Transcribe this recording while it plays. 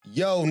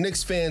Yo,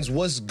 Knicks fans,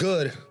 what's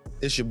good?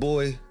 It's your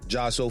boy,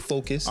 Josh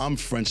O'Focus. I'm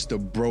French, the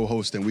bro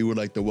host, and we would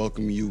like to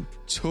welcome you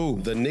to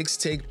the Knicks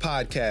Take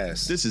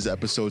Podcast. This is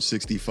episode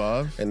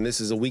 65. And this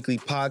is a weekly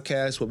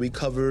podcast where we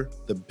cover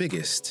the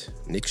biggest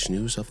Knicks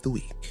news of the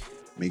week.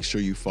 Make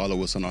sure you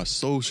follow us on our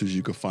socials.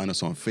 You can find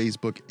us on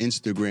Facebook,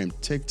 Instagram,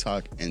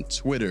 TikTok, and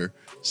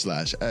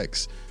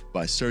Twitter/X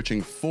by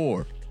searching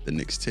for the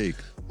Knicks Take.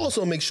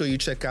 Also, make sure you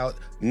check out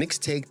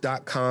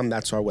knickstake.com.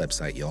 That's our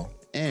website, y'all.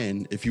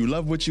 And if you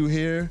love what you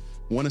hear,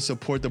 want to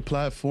support the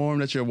platform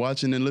that you're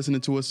watching and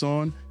listening to us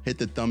on, hit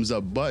the thumbs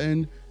up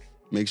button.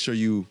 Make sure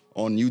you,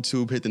 on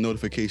YouTube, hit the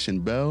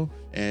notification bell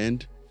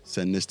and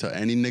send this to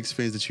any Knicks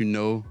fans that you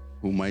know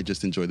who might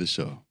just enjoy the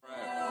show. The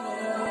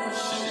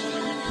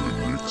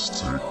Knicks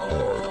Take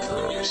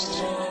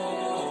Podcast.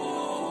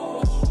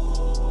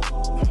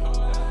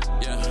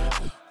 Yeah,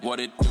 what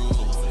it do?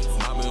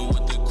 Mobbing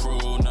with the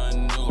crew,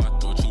 nothing new. I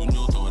thought you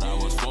knew, thought I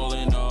was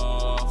falling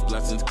off.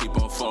 Blessings keep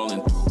on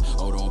falling through.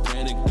 Oh, don't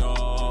panic,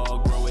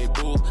 dog. Bro, wait,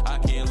 boo, I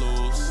can't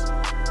lose.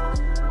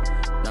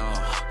 No,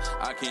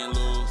 I can't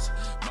lose.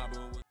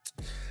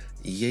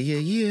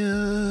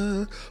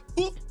 Yeah.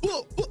 All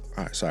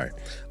right, sorry.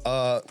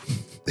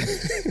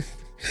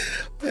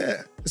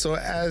 Yeah. So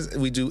as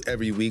we do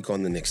every week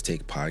on the Knicks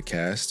Take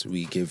Podcast,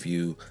 we give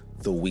you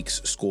the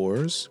week's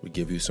scores, we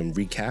give you some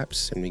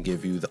recaps, and we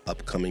give you the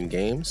upcoming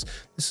games.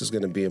 This is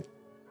going to be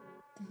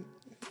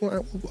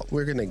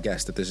we're going to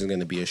guess that this is going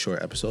to be a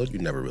short episode. You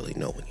never really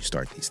know when you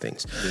start these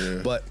things.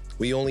 Yeah. But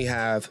we only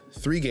have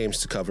 3 games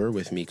to cover,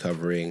 with me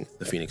covering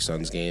the Phoenix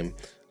Suns game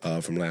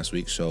from last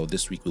week. So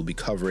this week we'll be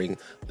covering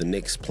the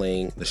Knicks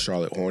playing the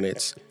Charlotte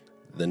Hornets,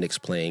 the Knicks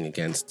playing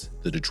against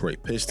the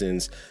Detroit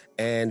Pistons,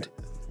 and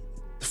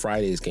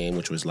Friday's game,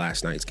 which was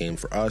last night's game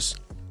for us,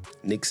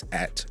 Knicks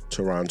at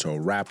Toronto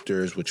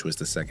Raptors, which was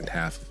the second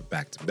half of a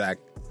back-to-back.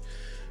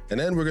 And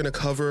then we're going to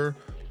cover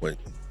what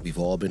we've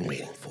all been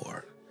waiting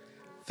for,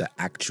 the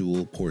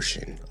actual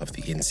portion of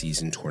the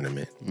in-season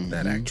tournament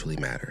that actually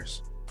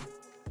matters.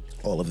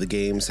 All of the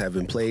games have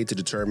been played to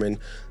determine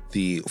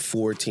the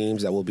 4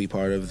 teams that will be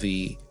part of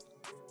the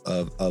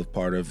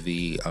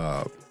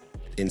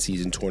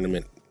in-season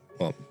tournament.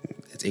 Well,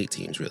 it's 8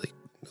 teams really.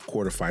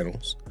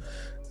 Quarterfinals.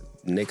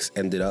 Knicks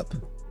ended up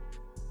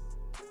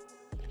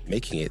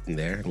making it in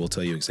there, and we'll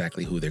tell you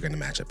exactly who they're going to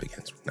match up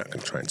against. We're not going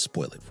to try and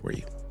spoil it for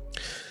you.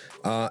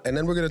 And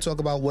then we're going to talk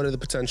about what are the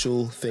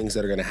potential things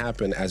that are going to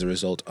happen as a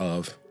result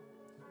of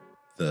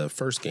the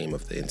first game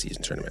of the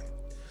in-season tournament.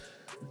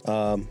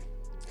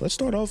 Let's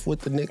start off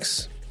with the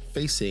Knicks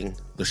facing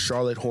the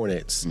Charlotte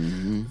Hornets.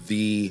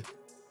 The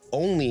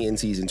only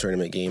in-season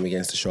tournament game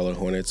against the Charlotte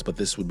Hornets, but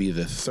this would be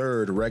the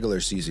 3rd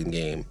regular season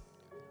game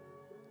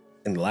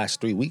in the last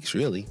 3 weeks,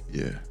 really.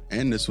 Yeah,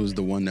 and this was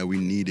the one that we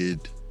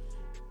needed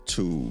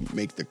to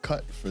make the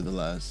cut for the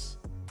last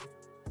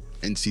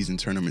in-season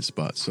tournament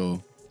spot.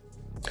 So,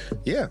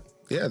 yeah,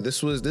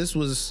 this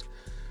was.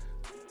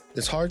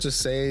 It's hard to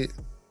say.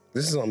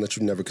 This is something that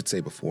you never could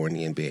say before in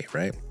the NBA,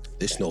 right?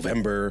 This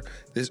November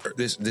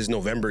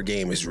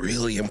game is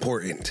really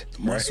important.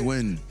 Must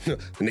win. The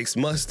Knicks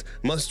must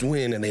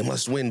win, and they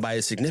must win by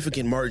a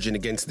significant margin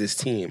against this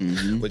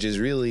team, which is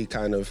really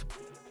kind of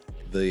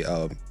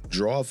the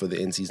draw for the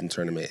in-season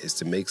tournament, is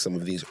to make some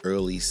of these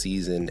early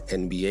season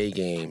NBA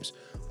games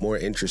more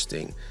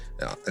interesting,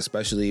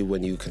 especially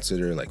when you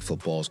consider like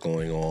football's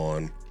going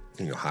on,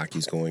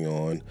 hockey's going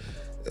on,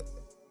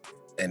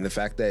 and the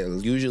fact that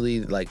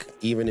usually like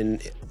even in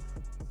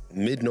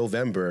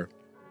mid-November,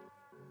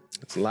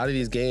 a lot of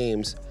these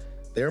games,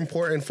 they're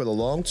important for the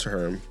long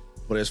term,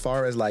 but as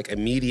far as like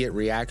immediate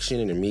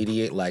reaction and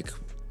immediate like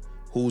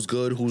who's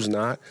good, who's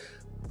not,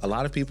 a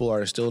lot of people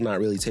are still not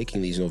really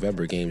taking these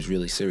November games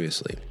really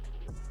seriously.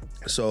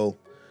 So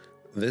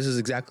this is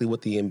exactly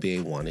what the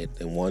NBA wanted.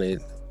 They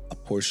wanted a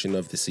portion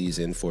of the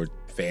season for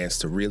fans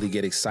to really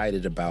get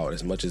excited about,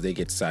 as much as they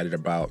get excited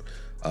about,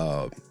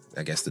 I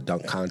guess, the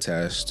dunk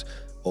contest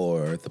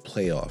or the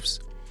playoffs.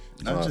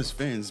 Not just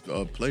fans,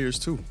 players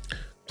too.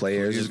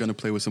 Players are going to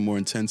play with some more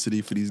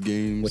intensity for these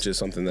games. Which is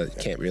something that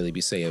can't really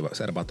be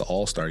said about the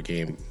All-Star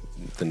game.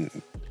 The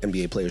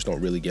NBA players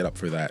don't really get up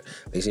for that.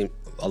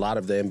 A lot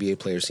of the NBA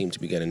players seem to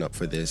be getting up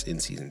for this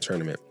in-season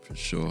tournament. For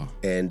sure.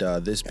 And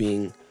this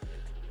being,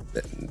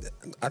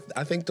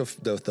 I think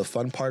the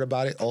fun part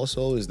about it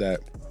also is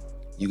that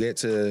you get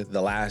to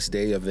the last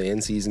day of the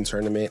in-season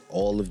tournament,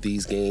 all of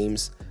these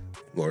games,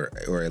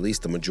 or at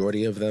least the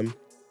majority of them,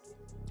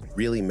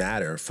 really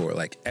matter for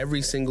like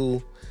every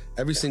single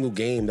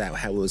game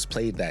that was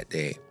played that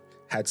day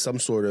had some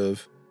sort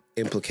of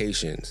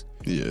implications.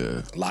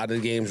 Yeah. A lot of the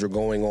games were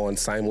going on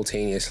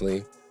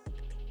simultaneously.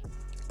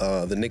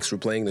 The Knicks were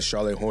playing the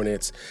Charlotte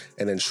Hornets,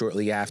 and then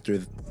shortly after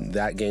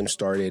that game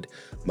started,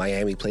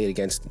 Miami played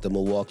against the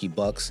Milwaukee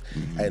Bucks,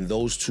 and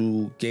those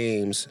 2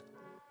 games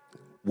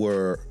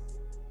were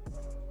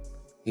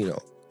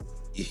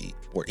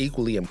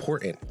equally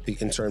important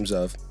in terms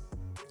of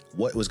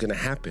what was going to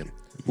happen,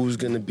 who's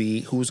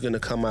going to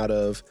come out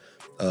of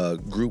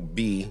Group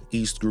B,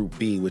 East Group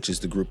B, which is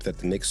the group that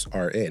the Knicks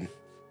are in,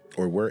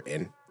 or were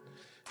in.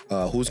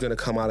 who's going to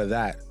come out of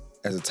that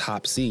as a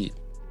top seed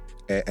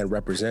and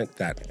represent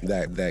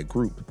that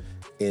group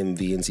in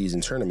the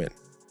in-season tournament.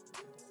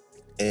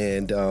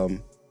 And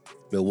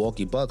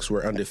Milwaukee Bucks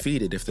were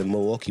undefeated. If the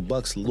Milwaukee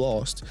Bucks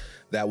lost,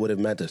 that would have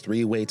meant a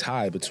 3-way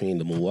tie between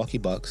the Milwaukee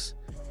Bucks,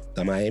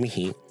 the Miami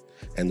Heat,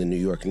 and the New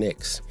York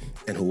Knicks.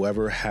 And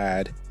whoever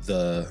had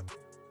the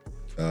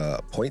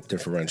point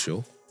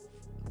differential,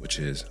 which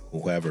is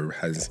whoever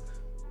has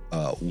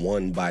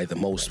won by the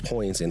most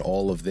points in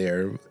all of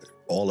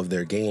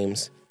their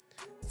games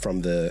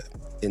from the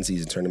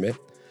in-season tournament,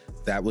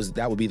 that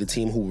would be the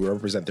team who would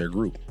represent their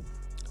group.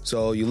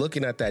 So you're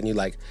looking at that and you're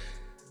like,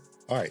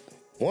 all right,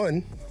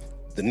 one,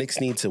 the Knicks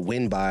need to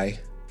win by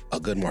a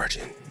good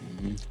margin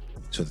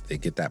so that they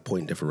get that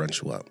point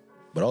differential up.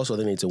 But also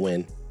they need to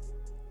win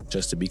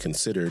just to be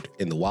considered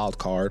in the wild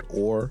card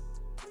or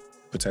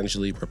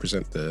potentially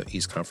represent the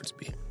East Conference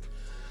B.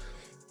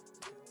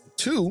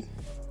 Two,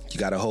 you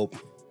got to hope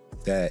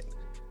that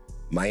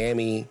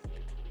Miami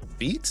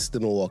beats the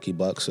Milwaukee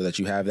Bucks so that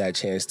you have that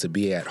chance to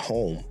be at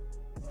home.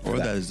 Or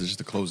that is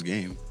just a close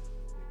game.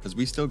 Because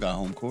we still got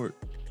home court.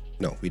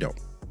 No, we don't.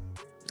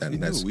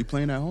 We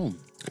playing at home.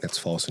 That's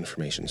false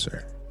information,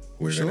 sir.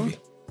 We're Sure? going to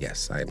be.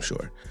 Yes, I am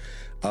sure.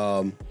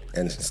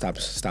 And stop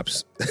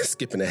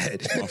skipping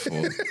ahead. My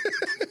fault.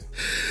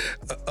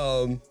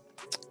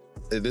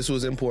 This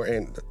was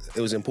important.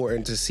 It was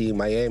important to see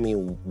Miami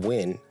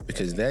win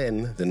because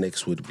then the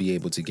Knicks would be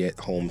able to get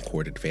home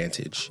court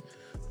advantage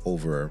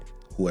over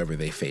whoever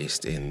they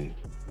faced in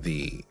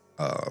the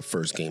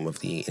first game of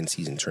the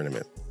in-season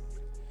tournament.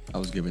 I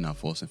was giving out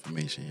false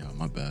information, y'all.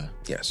 My bad.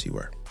 Yes, you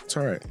were. It's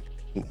all right.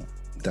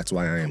 That's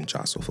why I am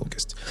Jocelyn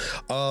focused.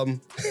 And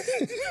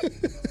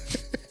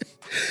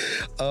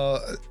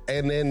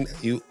then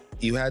you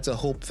had to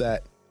hope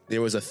that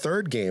there was a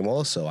third game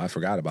also. I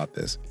forgot about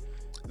this.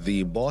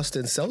 The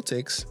Boston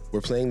Celtics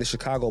were playing the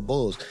Chicago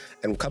Bulls.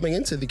 And coming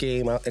into the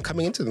game and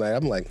coming into the night,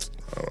 I'm like,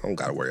 I don't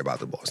got to worry about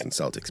the Boston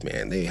Celtics,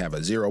 man. They have a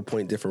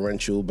 0-point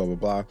differential, blah, blah,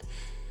 blah.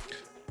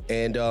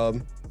 And,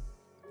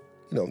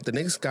 the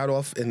Knicks got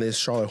off in this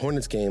Charlotte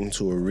Hornets game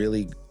to a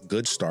really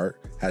good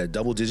start, had a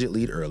double-digit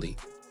lead early.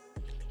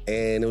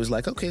 And it was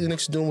like, okay, the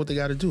Knicks are doing what they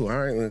got to do.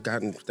 All right,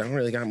 they don't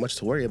really got much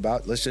to worry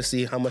about. Let's just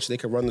see how much they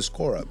can run the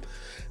score up.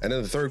 And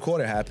then the third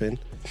quarter happened,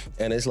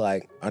 and it's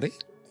like, are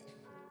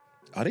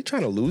they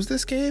trying to lose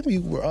this game?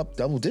 You were up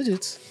double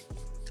digits.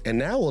 And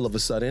now all of a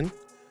sudden,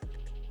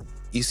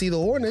 you see the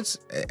Hornets,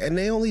 and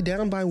they only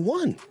down by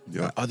 1.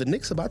 Yeah. Are the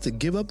Knicks about to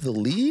give up the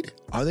lead?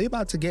 Are they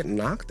about to get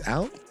knocked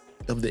out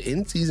of the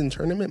in-season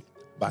tournament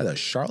by the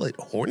Charlotte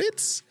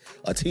Hornets?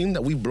 A team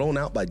that we've blown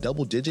out by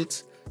double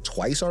digits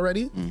twice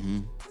already?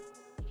 Mm-hmm.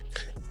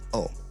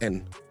 Oh,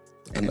 and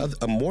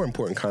a more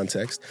important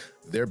context,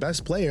 their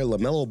best player,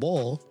 LaMelo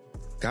Ball,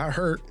 got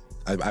hurt.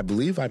 I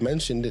believe I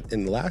mentioned it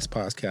in the last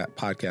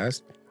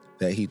podcast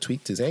that he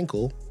tweaked his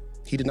ankle.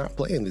 He did not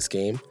play in this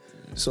game.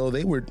 So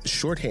they were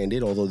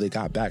shorthanded, although they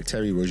got back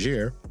Terry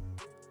Rozier.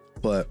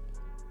 But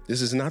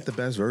this is not the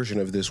best version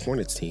of this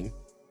Hornets team.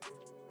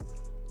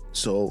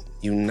 So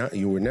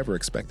you were never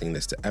expecting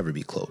this to ever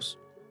be close.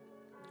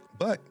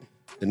 But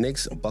the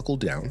Knicks buckled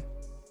down.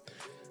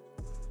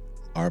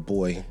 Our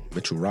boy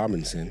Mitchell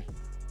Robinson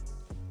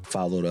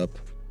followed up,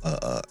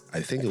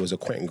 I think it was a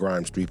Quentin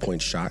Grimes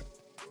 3-point shot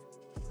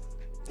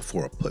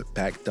for a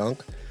putback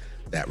dunk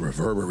that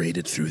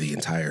reverberated through the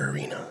entire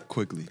arena.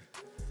 Quickly.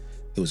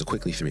 It was a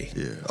quickly 3.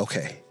 Yeah.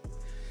 Okay.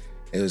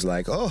 It was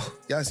like, oh,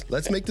 yes,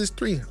 let's make this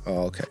 3.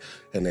 Oh, okay.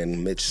 And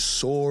then Mitch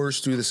soars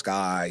through the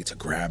sky to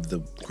grab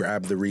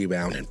the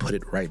rebound and put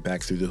it right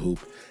back through the hoop.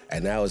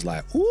 And that was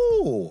like,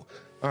 ooh,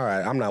 all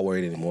right, I'm not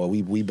worried anymore.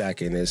 We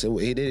back in this.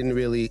 It didn't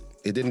really,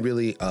 it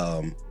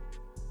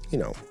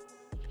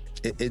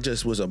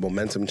just was a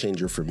momentum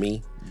changer for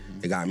me.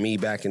 It got me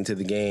back into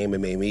the game. It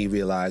made me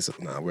realize,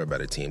 we're a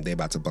better team. They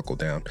about to buckle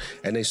down.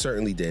 And they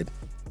certainly did.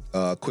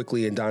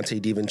 Quickly, and Dante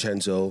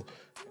DiVincenzo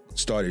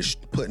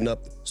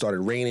started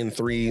raining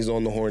threes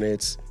on the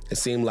Hornets. It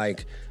seemed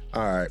like,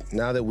 all right,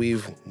 now that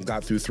we've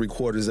got through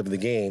 3/4 of the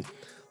game,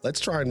 let's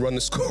try and run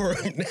the score up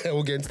now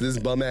against this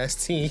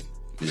bum-ass team.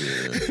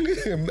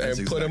 Yeah,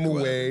 and put them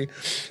away.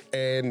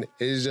 And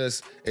it's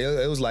just,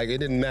 it was like, it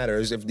didn't matter.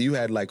 If you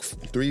had like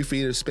 3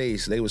 feet of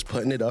space, they was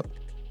putting it up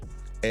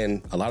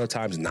and a lot of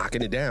times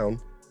knocking it down.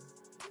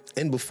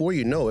 And before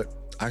you know it,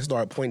 I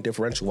started point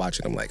differential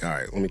watching. I'm like, all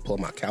right, let me pull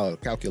my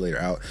calculator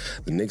out.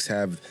 The Knicks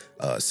have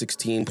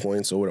 16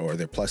 points or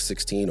they're plus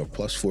 16 or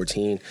plus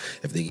 14.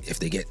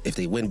 If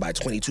they win by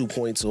 22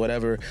 points or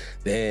whatever,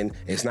 then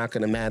it's not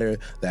going to matter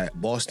that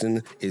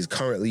Boston is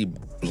currently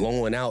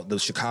blowing out the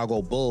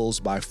Chicago Bulls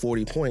by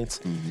 40 points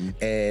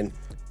and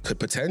could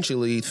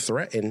potentially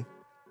threaten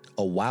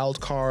a wild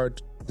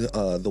card,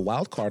 the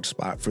wild card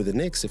spot for the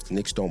Knicks if the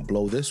Knicks don't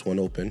blow this one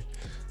open.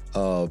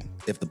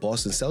 If the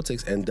Boston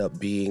Celtics end up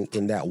being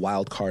in that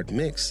wild card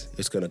mix,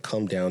 it's going to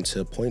come down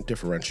to point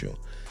differential.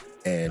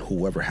 And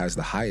whoever has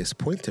the highest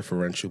point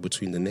differential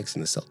between the Knicks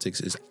and the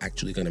Celtics is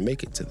actually going to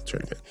make it to the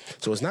tournament.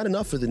 So it's not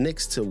enough for the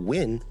Knicks to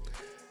win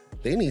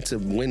they need to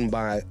win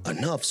by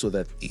enough so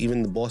that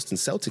even the Boston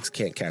Celtics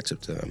can't catch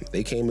up to them.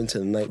 They came into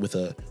the night with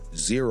a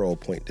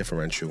 0-point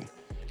differential,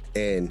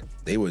 and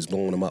they was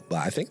blowing them up. But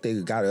I think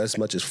they got as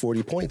much as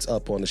 40 points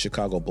up on the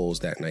Chicago Bulls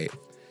that night.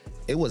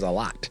 It was a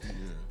lot.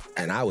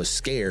 And I was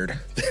scared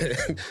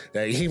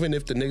that even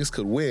if the Knicks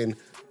could win,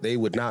 they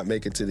would not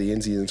make it to the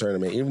in-season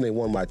tournament, even if they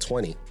won by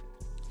 20.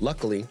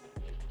 Luckily,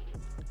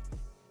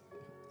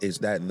 is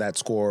that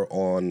score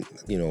on,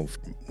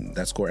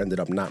 that score ended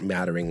up not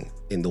mattering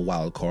in the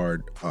wild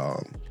card,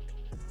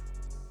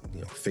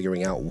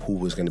 figuring out who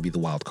was going to be the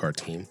wild card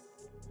team.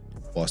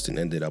 Boston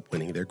ended up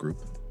winning their group.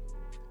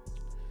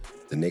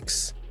 The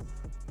Knicks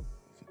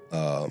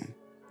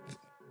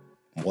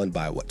won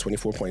by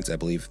 24 points, I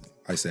believe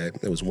I said.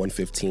 It was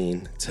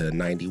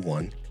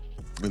 115-91.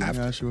 Let me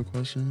ask you a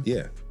question?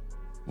 Yeah.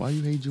 Why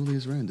you hate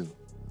Julius Randle?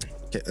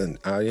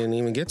 I didn't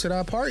even get to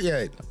that part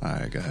yet. All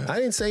right, go ahead. I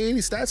didn't say any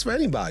stats for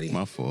anybody.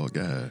 My fault,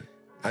 go ahead.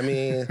 I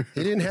mean,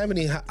 he didn't have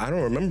any, I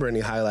don't remember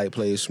any highlight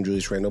plays from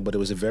Julius Randle, but it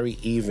was a very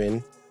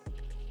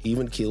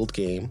even-keeled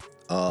game.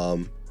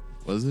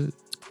 Was it?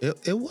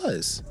 It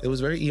was. It was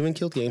a very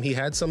even-keeled game. He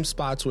had some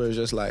spots where it was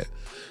just like,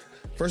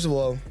 first of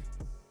all,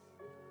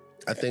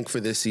 I think for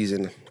this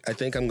season, I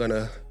think I'm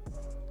gonna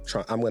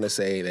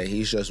say that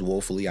he's just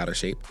woefully out of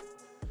shape.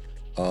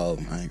 I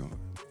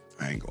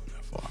ain't going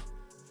that far.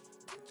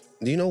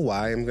 Do you know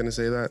why I'm gonna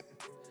say that?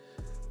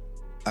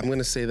 I'm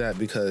gonna say that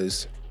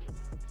because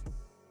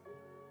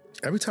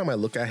every time I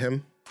look at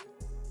him,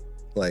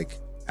 like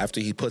after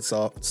he puts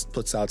out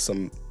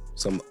some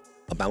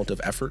amount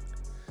of effort,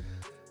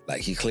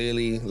 like he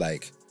clearly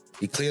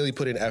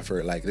put in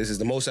effort. Like this is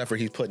the most effort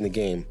he's put in the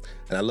game.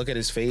 And I look at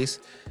his face,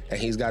 and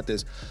he's got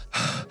this.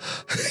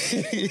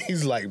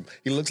 He's like,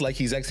 he looks like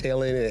he's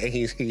exhaling, and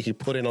he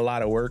put in a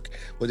lot of work,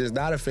 which is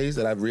not a face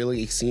that I've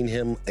really seen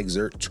him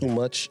exert too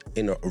much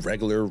in a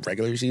regular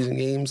season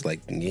games,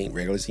 like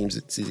regular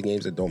season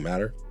games that don't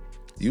matter.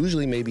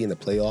 Usually, maybe in the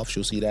playoffs,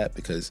 you'll see that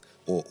because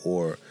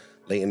or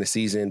late in the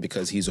season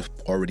because he's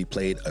already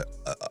played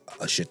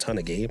a shit ton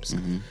of games.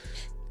 Mm-hmm.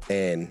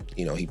 And,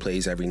 he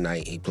plays every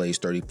night. He plays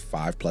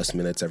 35 plus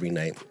minutes every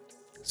night.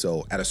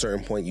 So at a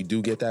certain point, you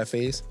do get that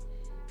phase.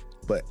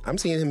 But I'm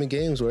seeing him in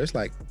games where it's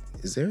like,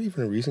 is there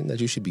even a reason that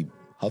you should be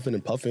huffing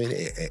and puffing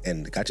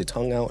and got your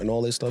tongue out and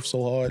all this stuff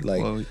so hard?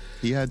 Like, well,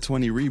 he had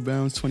 20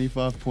 rebounds,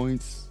 25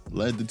 points,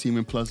 led the team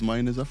in plus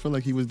minus. I feel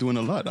like he was doing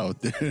a lot out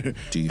there.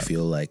 Do you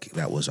feel like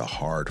that was a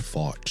hard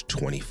fought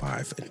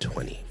 25 and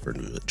 20 for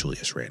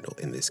Julius Randle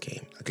in this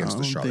game against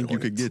the Charlotte Hornets? I don't think you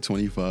could get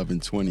 25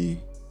 and 20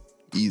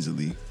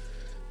 easily.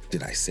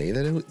 Did I say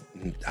that?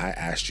 I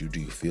asked you, do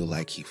you feel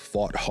like he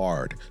fought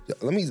hard?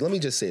 Let me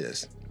just say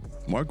this.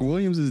 Mark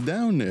Williams is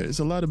down there. It's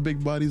a lot of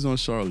big bodies on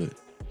Charlotte.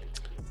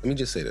 Let me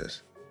just say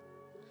this.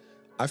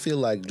 I feel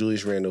like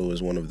Julius Randle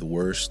is one of the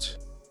worst.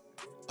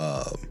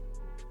 I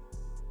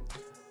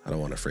don't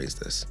want to phrase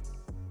this.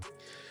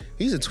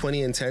 He's a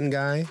 20 and 10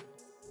 guy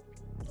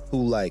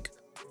who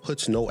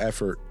puts no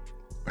effort.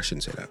 I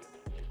shouldn't say that.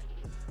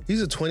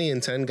 He's a 20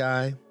 and 10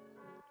 guy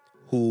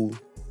who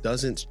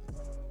doesn't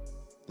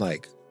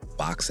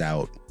box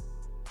out,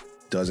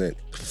 doesn't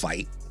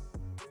fight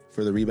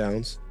for the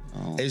rebounds.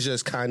 Oh. It's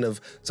just kind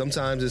of,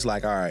 sometimes it's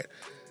like, all right,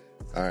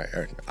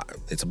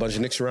 it's a bunch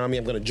of Knicks around me.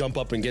 I'm going to jump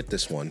up and get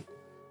this one.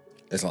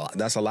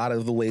 That's a lot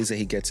of the ways that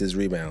he gets his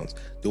rebounds.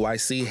 Do I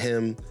see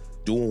him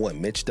doing what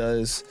Mitch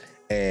does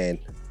and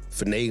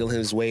finagle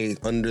his way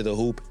under the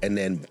hoop and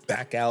then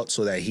back out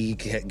so that he's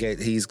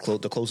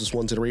the closest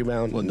one to the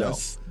rebound? Well, no,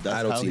 that's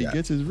I don't how see he that.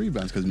 Gets his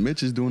rebounds, because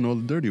Mitch is doing all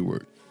the dirty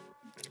work.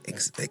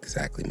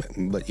 Exactly,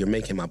 but you're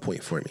making my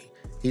point for me.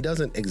 He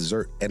doesn't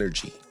exert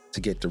energy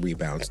to get the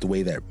rebounds the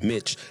way that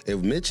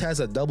if Mitch has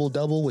a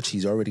double-double, which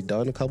he's already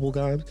done a couple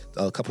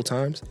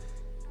times,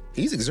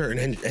 he's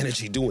exerting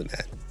energy doing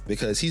that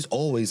because he's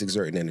always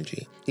exerting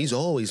energy. He's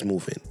always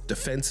moving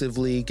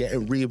defensively,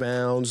 getting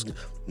rebounds,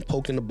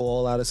 poking the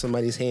ball out of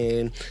somebody's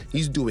hand.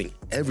 He's doing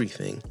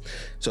everything.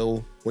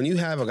 So when you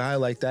have a guy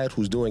like that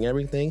who's doing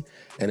everything,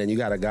 and then you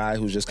got a guy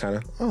who's just kind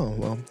of, oh,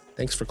 well,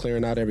 thanks for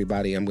clearing out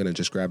everybody. I'm going to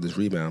just grab this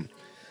rebound.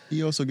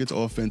 He also gets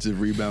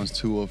offensive rebounds,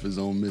 too, off his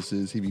own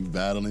misses. He be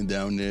battling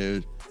down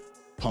there,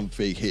 pump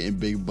fake, hitting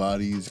big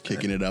bodies,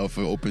 kicking it out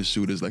for open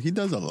shooters. Like, he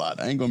does a lot.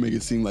 I ain't going to make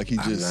it seem like he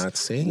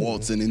just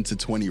waltzing into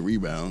 20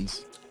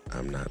 rebounds.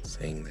 I'm not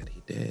saying that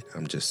he did.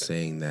 I'm just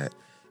saying that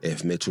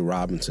if Mitchell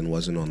Robinson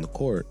wasn't on the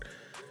court,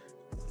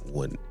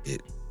 would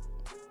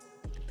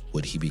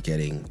he be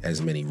getting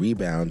as many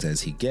rebounds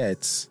as he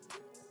gets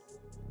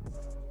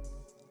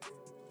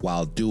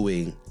while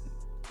doing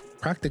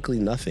practically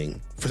nothing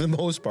for the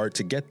most part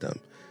to get them?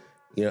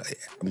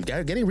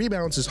 Getting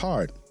rebounds is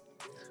hard.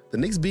 The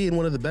Knicks being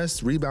one of the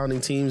best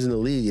rebounding teams in the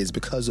league is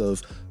because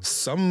of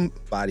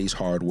somebody's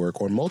hard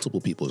work or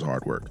multiple people's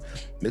hard work.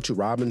 Mitchell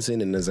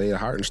Robinson and Isaiah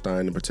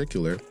Hartenstein in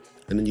particular.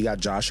 And then you got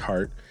Josh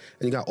Hart.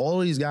 And you got all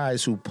these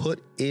guys who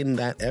put in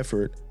that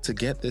effort to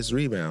get this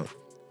rebound,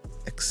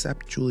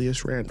 except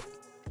Julius Randle.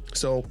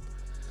 So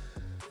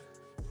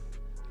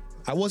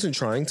I wasn't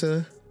trying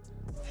to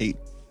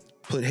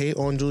put hate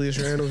on Julius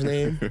Randle's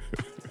name,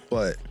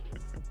 but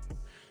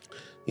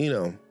you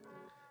know,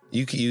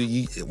 you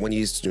when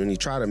you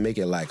try to make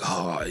it like,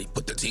 oh, he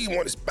put the team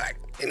on his back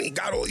and he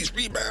got all these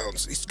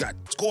rebounds. He's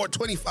scored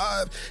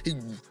 25. He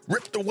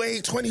ripped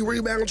away 20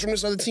 rebounds from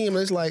this other team.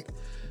 And it's like,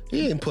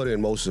 he didn't put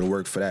in most of the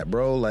work for that,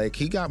 bro. Like,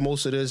 he got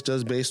most of this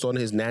just based on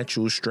his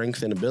natural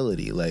strength and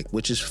ability, like,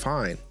 which is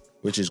fine,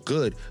 which is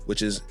good,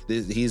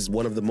 he's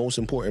one of the most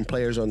important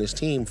players on this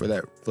team for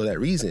that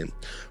reason.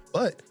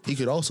 But he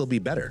could also be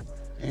better.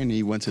 And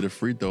he went to the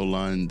free throw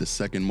line the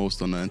second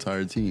most on the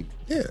entire team.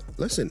 Yeah,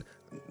 listen,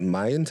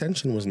 my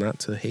intention was not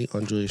to hate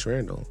on Julius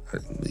Randle.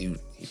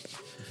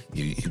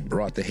 You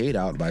brought the hate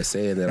out by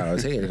saying that I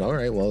was hating. All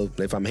right, well,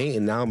 if I'm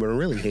hating now, I'm going to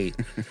really hate.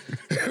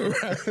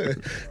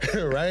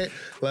 Right?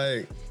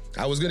 Like,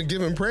 I was going to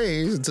give him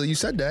praise until you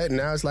said that, and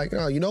now it's like,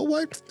 oh, you know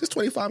what? This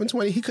 25 and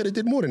 20, he could have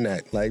did more than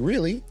that. Like,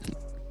 really?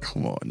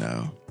 Come on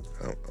now.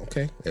 Oh,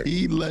 okay.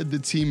 He led the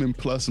team in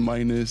plus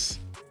minus,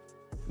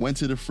 went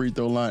to the free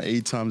throw line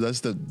 8 times.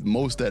 That's the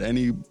most that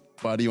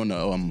anybody on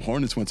the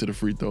Hornets went to the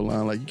free throw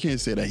line. Like, you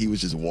can't say that he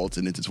was just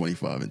waltzing into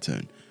 25 and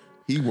 10.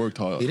 He worked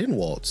hard. He didn't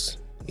waltz.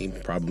 He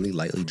probably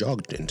lightly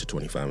jogged into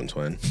 25 and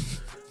 20.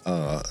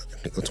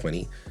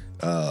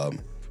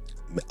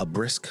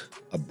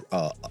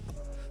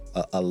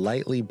 A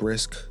lightly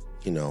brisk,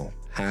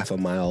 half a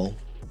mile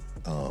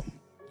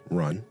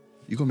run.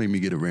 You gonna make me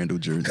get a Randall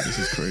jersey? This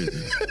is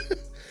crazy.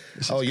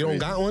 You don't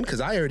got one? Because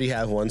I already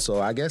have one,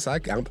 so I guess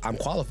I'm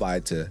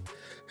qualified to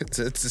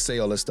say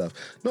all this stuff.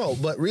 No,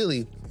 but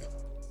really,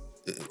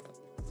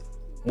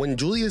 when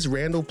Julius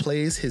Randle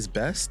plays his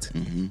best,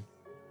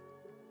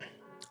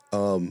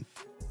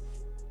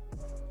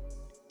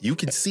 you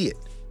can see it.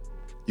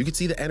 You can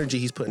see the energy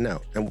he's putting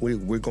out. And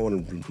we're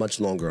going much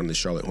longer on the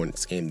Charlotte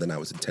Hornets game than I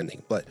was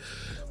intending. But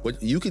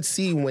what you could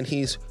see when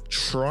he's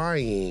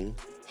trying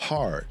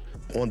hard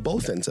on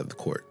both ends of the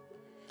court.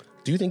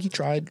 Do you think he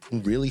tried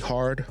really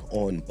hard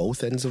on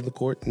both ends of the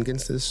court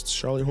against this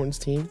Charlotte Hornets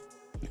team?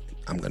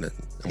 I'm gonna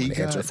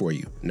answer for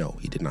you. No,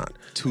 he did not.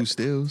 2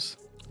 steals.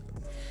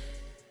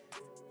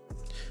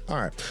 All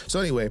right. So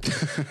anyway,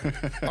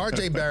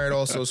 R.J. Barrett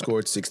also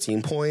scored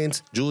 16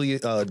 points.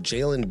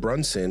 Jalen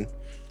Brunson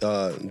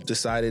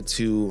decided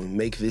to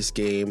make this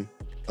game.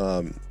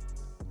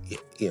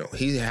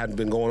 He had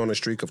been going on a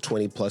streak of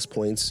 20 plus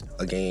points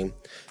a game,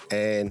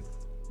 and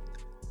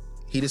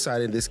he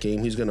decided this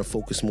game he's going to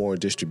focus more on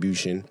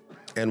distribution.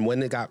 And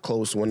when it got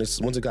close, once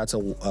it got to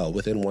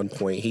within 1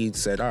 point, he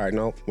said, "All right,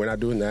 no, we're not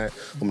doing that.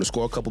 I'm going to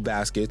score a couple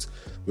baskets.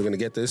 We're going to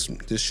get this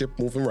ship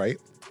moving right."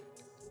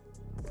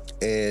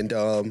 And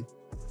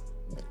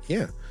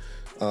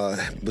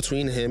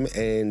between him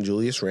and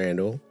Julius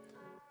Randle,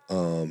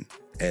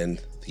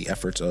 and the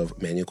efforts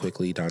of Manuel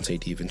Quickley, Dante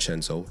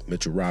DiVincenzo,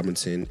 Mitchell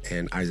Robinson,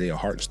 and Isaiah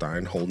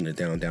Hartenstein holding it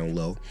down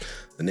low,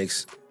 the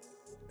Knicks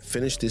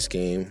finished this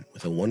game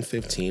with a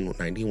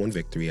 115-91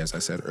 victory, as I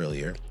said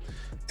earlier.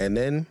 And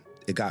then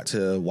it got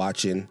to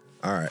watching,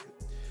 all right,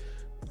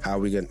 how are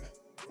we going to,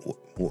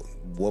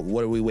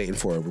 what are we waiting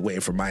for? We're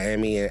waiting for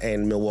Miami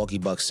and Milwaukee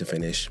Bucks to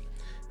finish.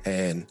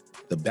 And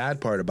the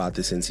bad part about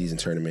this in-season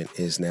tournament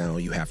is now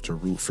you have to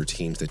root for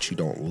teams that you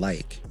don't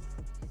like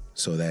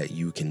so that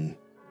you can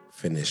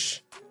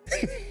finish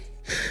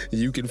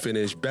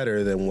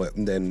better than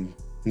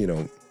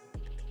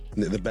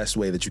the best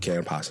way that you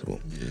can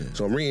possible. Yeah.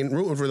 So I'm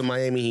rooting for the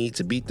Miami Heat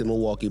to beat the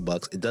Milwaukee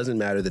Bucks. It doesn't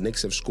matter. The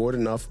Knicks have scored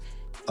enough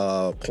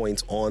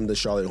points on the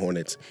Charlotte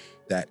Hornets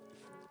that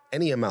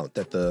any amount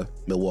that the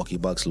Milwaukee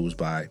Bucks lose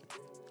by,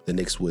 the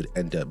Knicks would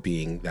end up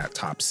being that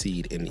top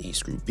seed in the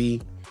East Group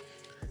B.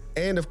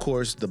 And of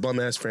course, the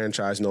bum-ass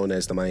franchise known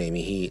as the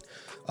Miami Heat,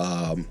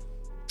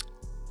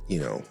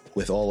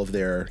 with all of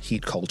their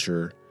Heat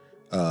culture,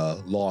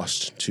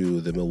 lost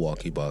to the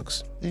Milwaukee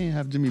Bucks. They didn't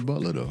have Jimmy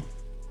Butler though.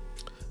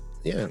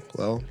 Yeah,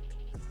 well,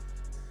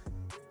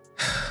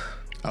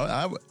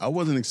 I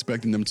wasn't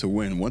expecting them to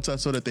win. Once I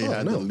saw that they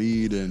had the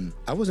lead, and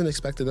I wasn't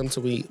expecting them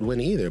to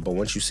win either. But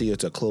once you see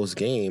it's a close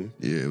game,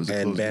 it was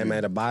and Bam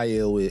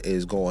Adebayo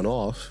is going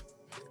off,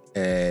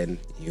 and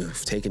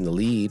you've taken the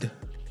lead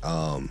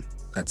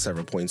at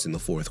 7 points in the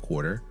fourth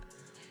quarter,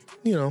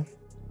 you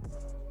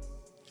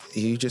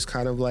just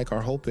kind of like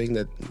are hoping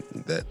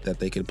that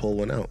they can pull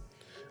one out.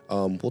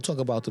 We'll talk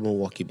about the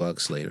Milwaukee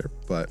Bucks later,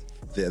 but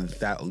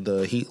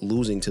the Heat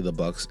losing to the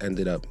Bucks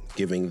ended up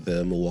giving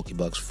the Milwaukee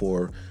Bucks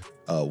 4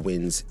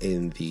 wins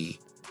in the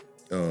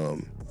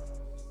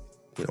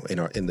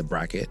in the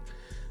bracket,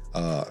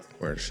 or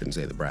I shouldn't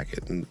say the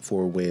bracket,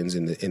 4 wins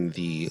in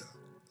the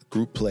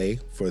group play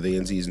for the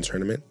in-season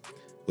tournament,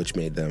 which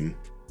made them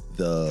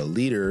the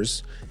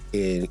leaders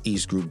in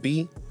East Group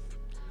B,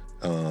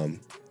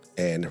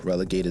 and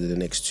relegated the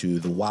Knicks to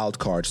the wild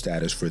card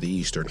status for the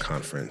Eastern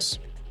Conference.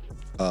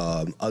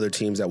 Other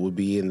teams that will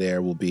be in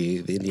there will be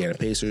the Indiana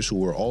Pacers, who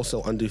were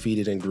also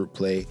undefeated in group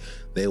play.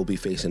 They will be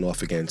facing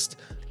off against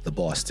the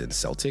Boston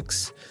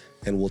Celtics,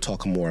 and we'll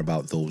talk more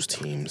about those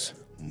teams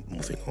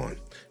moving on.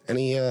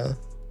 Any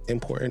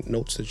important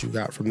notes that you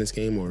got from this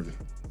game, or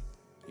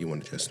you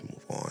want to just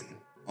move on?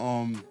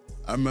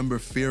 I remember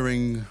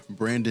fearing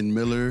Brandon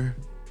Miller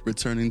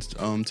returning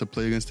to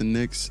play against the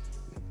Knicks.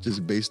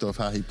 just based off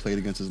how he played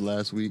against us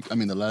last week. I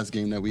mean, the last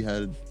game that we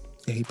had.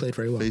 Yeah, he played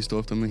very well. Based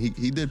off them,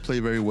 he did play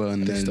very well,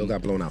 and They then still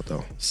got blown out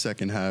though.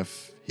 second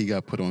half he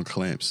got put on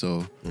clamp.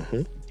 So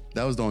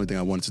that was the only thing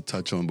I wanted to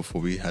touch on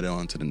before we headed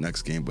on to the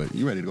next game. But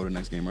you ready to go to the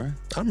next game, right?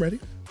 I'm ready.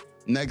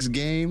 Next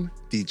game,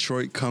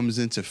 Detroit comes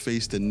in to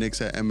face the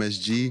Knicks at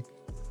MSG.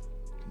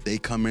 They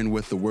come in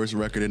with the worst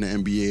record in the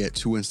NBA at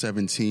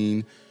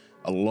 2-17,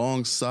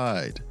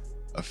 alongside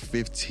a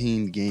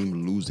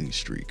 15-game losing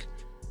streak.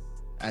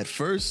 At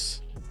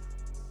first,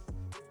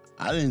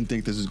 I didn't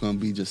think this was going to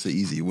be just an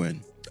easy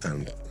win.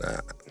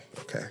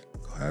 Okay,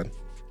 go ahead.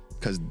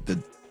 Because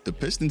the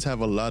Pistons have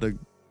a lot of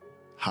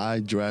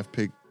high draft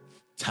pick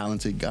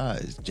talented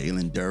guys.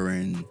 Jalen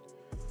Duren,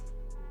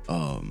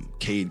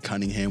 Cade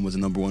Cunningham was the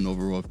number 1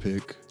 overall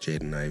pick.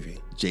 Jaden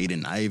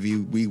Ivey.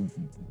 We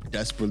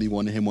desperately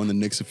wanted him on the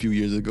Knicks a few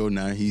years ago.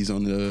 Now he's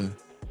on the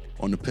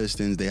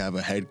Pistons. They have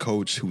a head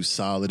coach who's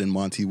solid in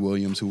Monty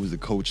Williams, who was the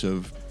coach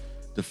of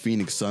the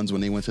Phoenix Suns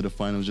when they went to the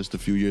finals just a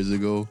few years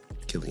ago.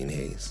 Killian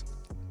Hayes.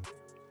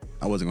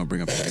 I wasn't going to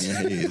bring up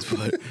Killian Hayes,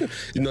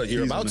 but...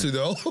 You're about to,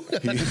 though.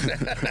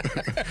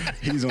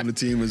 He's on the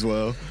team as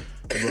well.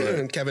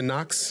 But Kevin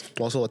Knox,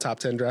 also a top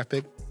 10 draft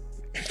pick.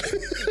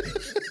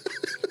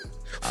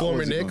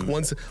 Former Knick,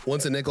 once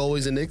a Knick,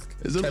 always a Knick.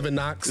 Kevin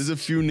Knox. There's a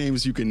few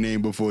names you can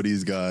name before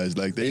these guys.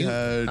 Like they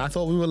had... I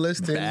thought we were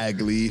listing...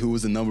 Bagley, who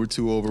was the number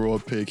 2 overall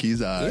pick.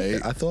 He's all right. Yeah,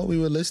 I thought we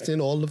were listing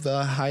all of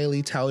the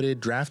highly touted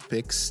draft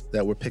picks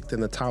that were picked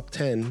in the top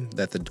 10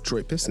 that the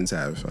Detroit Pistons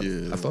have.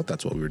 Yeah. I thought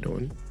that's what we were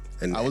doing.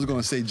 And I was going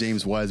to say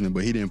James Wiseman,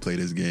 but he didn't play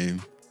this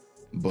game.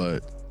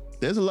 But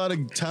there's a lot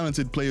of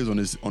talented players on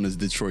this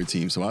Detroit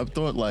team. So I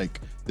thought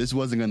like this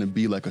wasn't going to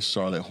be like a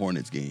Charlotte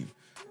Hornets game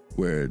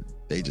where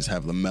they just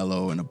have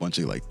LaMelo and a bunch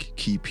of like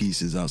key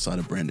pieces outside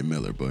of Brandon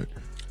Miller. But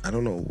I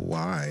don't know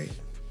why.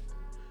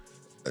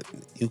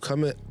 You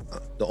come at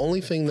the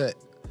only thing that...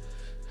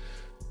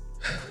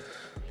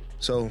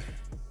 So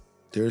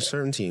there are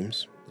certain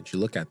teams that you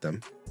look at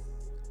them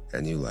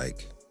and you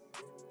like...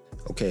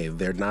 Okay,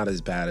 they're not as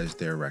bad as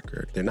their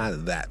record. They're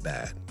not that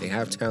bad. They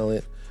have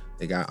talent.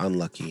 They got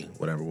unlucky,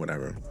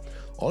 whatever.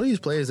 All these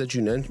players that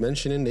you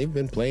mentioning, they've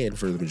been playing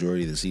for the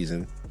majority of the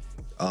season.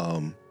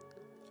 A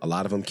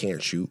lot of them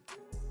can't shoot.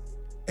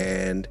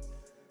 And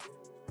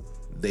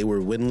they were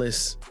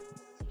winless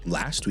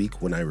last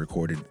week when I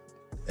recorded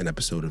an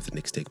episode of the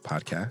Knicks Take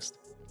podcast.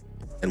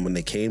 And when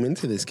they came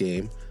into this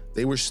game,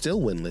 they were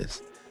still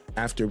winless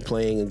after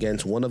playing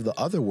against one of the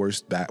other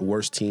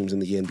worst teams in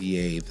the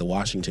NBA, the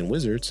Washington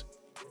Wizards.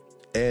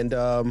 And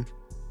I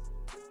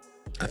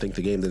think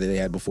the game that they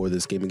had before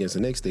this game against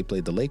the Knicks, they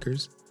played the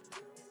Lakers.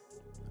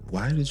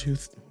 Why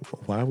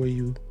were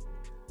you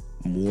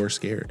more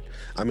scared?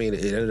 I mean,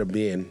 it ended up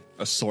being...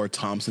 Asar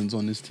Thompson's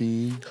on this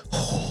team.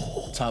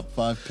 Top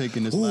 5 pick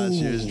in this last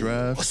year's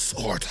draft.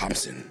 Asar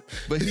Thompson.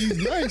 But he's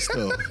nice,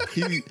 though.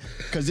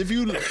 Because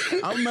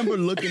I remember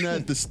looking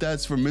at the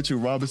stats for Mitchell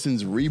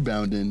Robinson's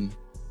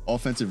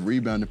offensive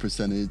rebounding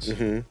percentage.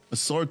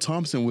 Asar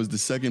Thompson was the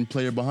second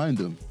player behind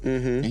him,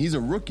 and he's a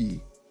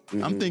rookie.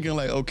 I'm thinking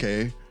like,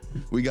 okay,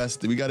 we got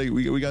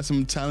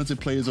some talented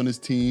players on this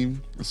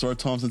team. Asar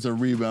Thompson's a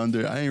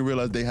rebounder. I didn't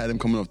realize they had him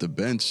coming off the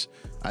bench.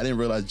 I didn't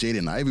realize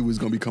Jaden Ivey was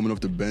going to be coming off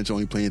the bench,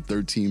 only playing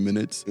 13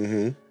 minutes.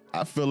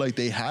 I feel like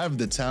they have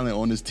the talent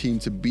on this team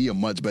to be a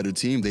much better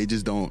team. They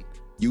just don't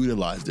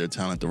utilize their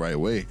talent the right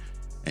way.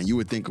 And you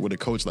would think with a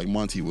coach like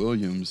Monty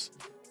Williams,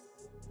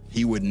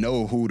 he would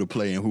know who to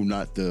play and who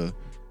not to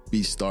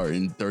be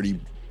starting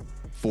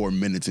 34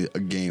 minutes a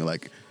game.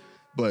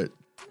 But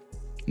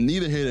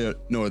neither here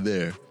nor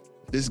there.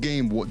 This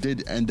game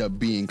did end up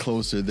being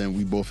closer than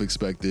we both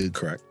expected.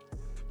 Correct.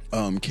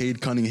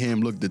 Cade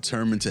Cunningham looked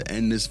determined to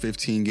end this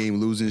 15-game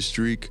losing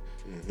streak.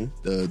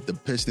 The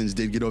Pistons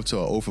did get off to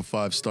an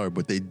 0-for-5 start,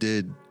 but they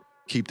did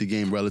keep the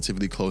game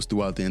relatively close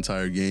throughout the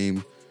entire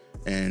game.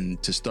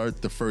 And to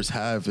start the first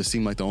half, it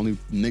seemed like the only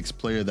Knicks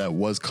player that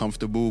was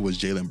comfortable was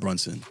Jalen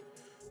Brunson.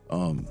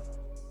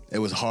 It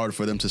was hard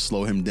for them to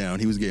slow him down.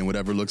 He was getting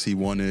whatever looks he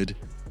wanted.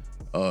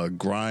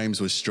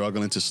 Grimes was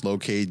struggling to slow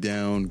Cade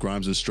down.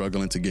 Grimes was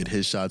struggling to get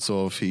his shots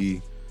off.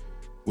 He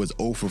was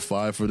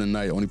 0-for-5 for the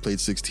night, only played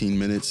 16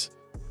 minutes.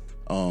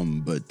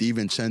 But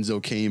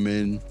DiVincenzo came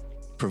in,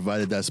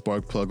 provided that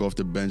spark plug off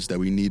the bench that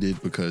we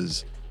needed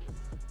because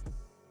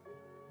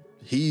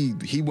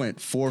he went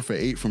 4 for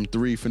 8 from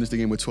 3, finished the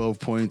game with 12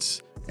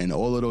 points. And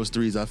all of those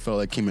threes I felt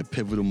like came at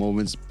pivotal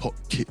moments,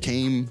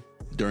 came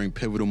during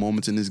pivotal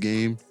moments in this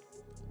game.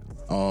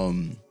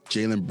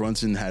 Jalen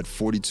Brunson had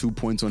 42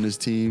 points on his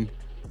team.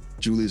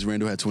 Julius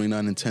Randle had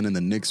 29 and 10, and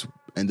the Knicks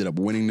ended up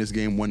winning this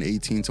game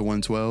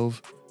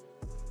 118-112.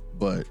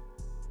 But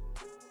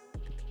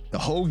the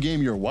whole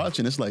game you're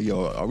watching, it's like,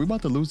 yo, are we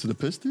about to lose to the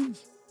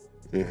Pistons?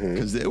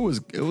 Because it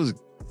was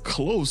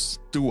close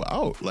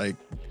throughout. Like,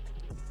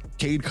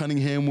 Cade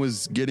Cunningham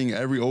was getting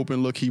every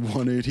open look he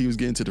wanted. He was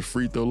getting to the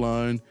free throw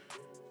line.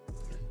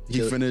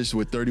 He finished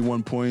with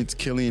 31 points.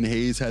 Killian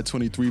Hayes had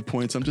 23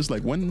 points. I'm just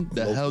like, when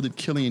the hell did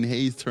Killian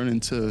Hayes turn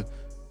into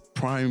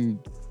prime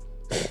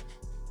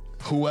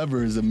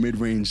whoever is a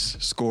mid-range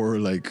scorer,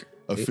 like,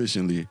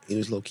 efficiently. He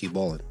was low-key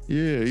balling.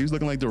 Yeah, he was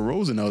looking like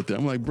DeRozan out there.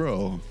 I'm like,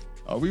 bro,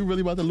 are we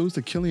really about to lose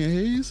to Killian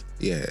Hayes?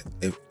 Yeah,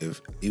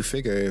 if you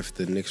figure if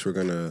the Knicks were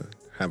gonna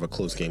have a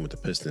close game with the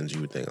Pistons,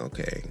 you would think,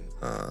 okay,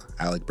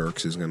 Alec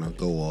Burks is gonna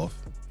go off.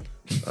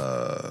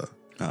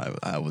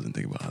 I wasn't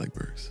thinking about Alec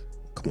Burks.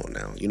 Come on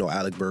now, you know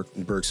Alec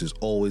Burks is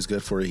always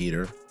good for a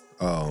heater.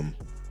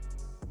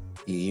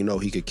 You know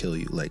he could kill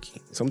you. Like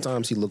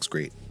sometimes he looks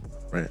great,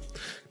 right?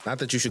 Not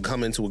that you should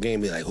come into a game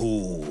and be like,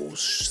 "Ooh,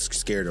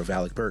 scared of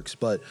Alec Burks,"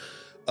 but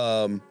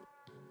yeah,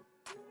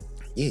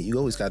 you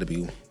always got to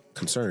be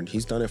concerned.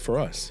 He's done it for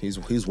us.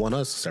 He's won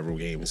us several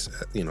games.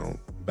 You know,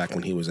 back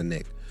when he was a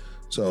Knick.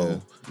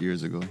 So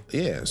years ago.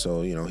 Yeah.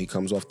 So you know, he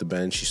comes off the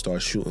bench. He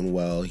starts shooting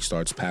well. He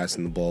starts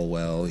passing the ball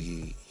well.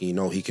 He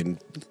can.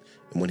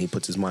 And when he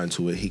puts his mind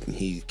to it,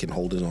 he can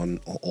hold his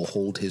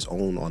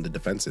own on the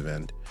defensive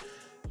end.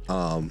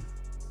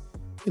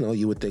 You know,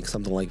 you would think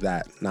something like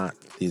that, not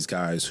these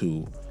guys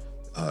who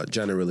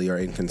generally are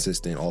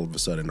inconsistent, all of a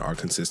sudden are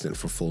consistent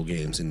for full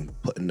games and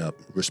putting up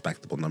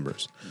respectable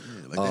numbers.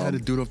 Yeah, like they had a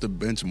dude off the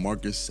bench,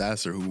 Marcus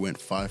Sasser, who went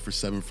 5 for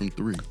 7 from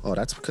 3. Oh,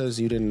 that's because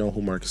you didn't know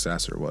who Marcus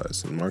Sasser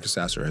was. And Marcus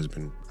Sasser has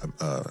been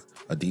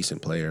a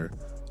decent player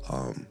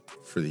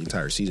for the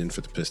entire season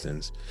for the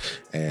Pistons.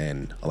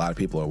 And a lot of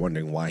people are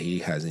wondering why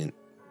he's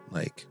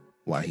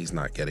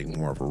not getting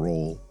more of a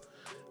role.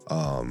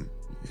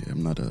 Yeah,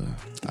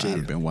 I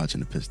haven't been watching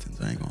the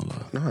Pistons. I ain't gonna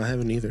lie. No, I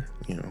haven't either.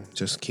 You know,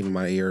 just keeping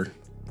my ear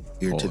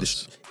to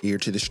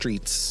the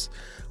streets.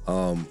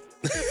 I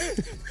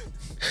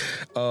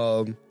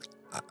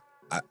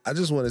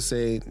just want to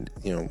say,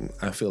 you know,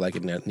 I feel like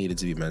it needed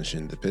to be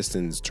mentioned. The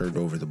Pistons turned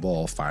over the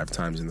ball 5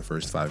 times in the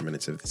first 5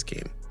 minutes of this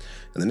game,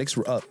 and the Knicks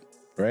were up,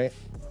 right?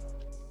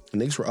 The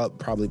Knicks were up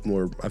probably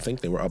more. I think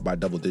they were up by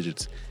double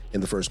digits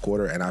in the first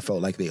quarter, and I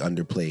felt like they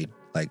underplayed.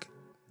 Like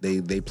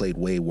they played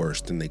way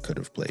worse than they could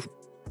have played.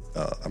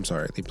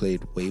 They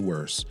played way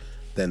worse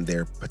than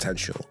their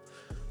potential.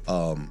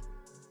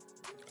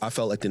 I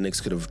felt like the Knicks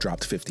could have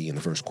dropped 50 in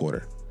the first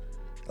quarter.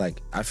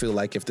 Like, I feel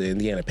like if the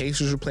Indiana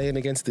Pacers were playing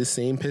against this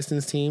same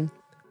Pistons team,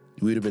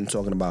 we'd have been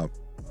talking about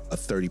a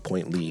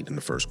 30-point lead in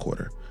the first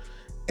quarter.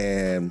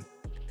 And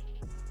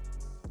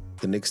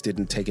the Knicks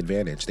didn't take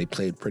advantage. They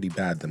played pretty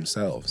bad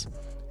themselves.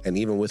 And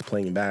even with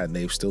playing bad,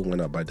 they still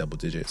went up by double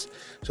digits.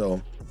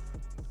 So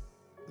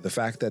the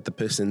fact that the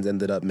Pistons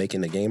ended up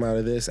making a game out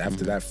of this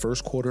after that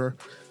first quarter,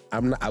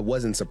 I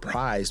wasn't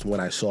surprised when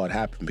I saw it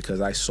happen, because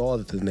I saw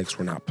that the Knicks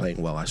were not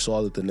playing well. I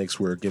saw that the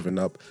Knicks were giving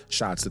up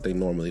shots that they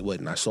normally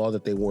wouldn't. I saw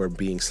that they were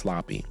being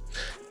sloppy.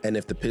 And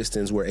if the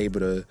Pistons were able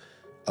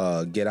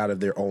to get out of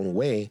their own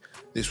way,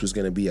 this was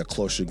going to be a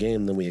closer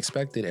game than we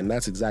expected, and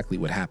that's exactly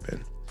what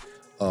happened.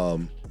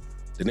 The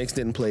Knicks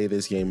didn't play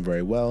this game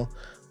very well,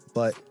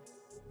 but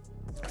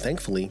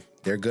thankfully,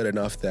 they're good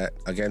enough that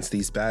against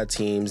these bad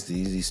teams,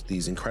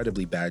 these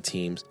incredibly bad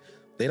teams,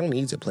 they don't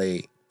need to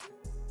play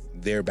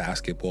their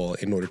basketball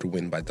in order to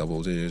win by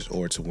double digits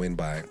or to win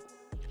by,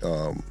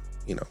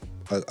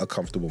 a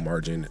comfortable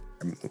margin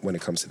when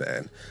it comes to the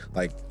end.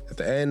 Like at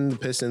the end, the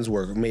Pistons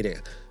made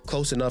it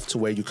close enough to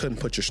where you couldn't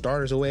put your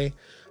starters away,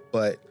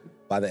 but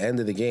by the end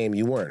of the game,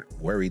 you weren't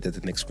worried that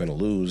the Knicks were going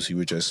to lose. You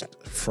were just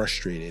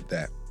frustrated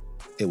that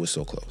it was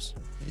so close.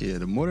 Yeah,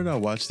 the more that I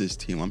watch this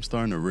team, I'm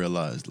starting to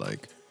realize,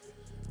 like,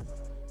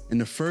 in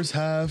the first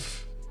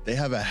half, they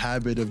have a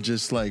habit of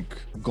just like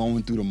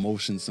going through the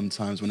motions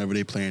sometimes whenever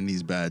they play in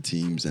these bad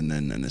teams. And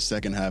then in the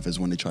second half is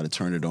when they try to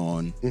turn it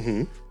on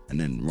and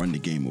then run the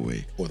game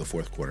away. Or the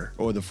fourth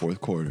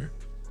quarter.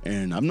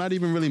 And I'm not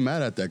even really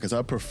mad at that, because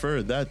I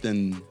prefer that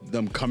than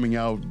them coming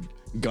out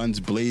guns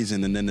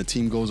blazing and then the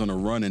team goes on a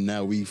run and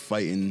now we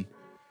fighting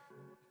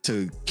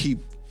to keep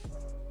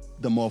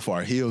them off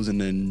our heels and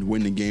then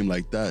win the game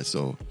like that.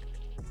 So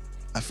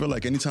I feel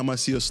like anytime I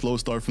see a slow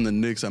start from the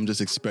Knicks, I'm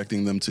just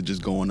expecting them to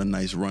just go on a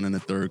nice run in the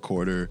third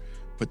quarter,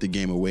 put the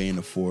game away in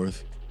the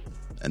fourth.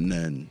 And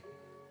then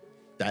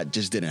that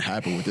just didn't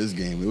happen with this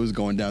game. It was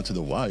going down to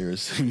the wire, it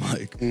seemed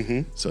like.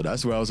 So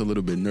that's where I was a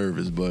little bit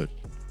nervous. But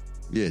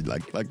yeah,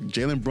 like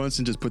Jalen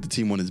Brunson just put the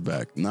team on his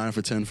back. 9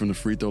 for 10 from the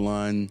free throw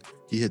line.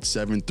 He hit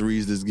 7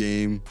 threes this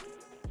game.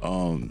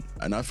 And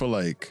I feel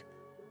like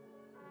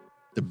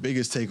the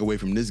biggest takeaway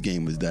from this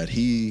game was that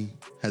he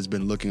has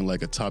been looking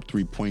like a top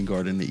 3 point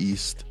guard in the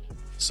East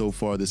so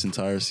far this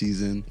entire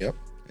season. Yep.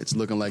 It's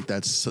looking like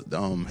that's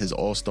his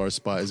all-star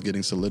spot is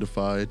getting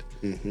solidified.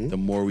 The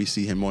more we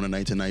see him on a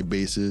night-to-night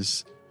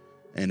basis.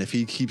 And if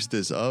he keeps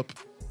this up,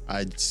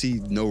 I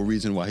see no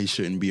reason why he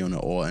shouldn't be on an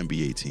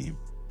all-NBA team.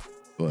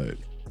 But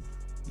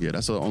yeah,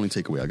 that's the only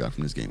takeaway I got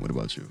from this game. What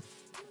about you?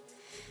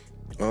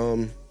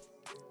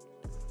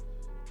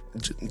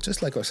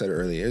 Just like I said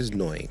earlier, it's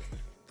annoying.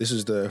 This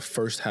is the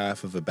first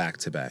half of a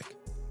back-to-back.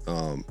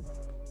 And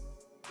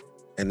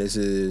this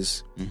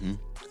is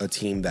a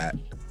team that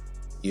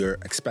you're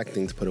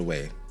expecting to put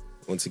away.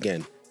 Once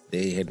again,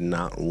 they had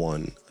not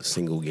won a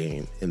single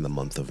game in the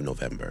month of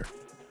November.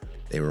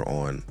 They were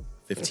on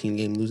a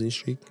 15-game losing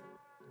streak.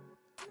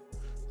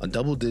 A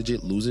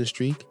double-digit losing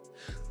streak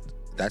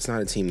that's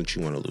not a team that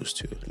you want to lose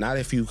to. Not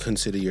if you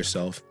consider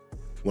yourself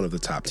one of the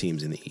top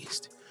teams in the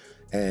East.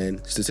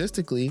 And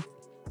statistically,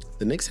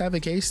 the Knicks have a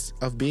case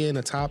of being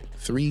a top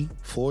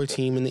 3-4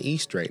 team in the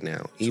East right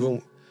now.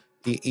 Even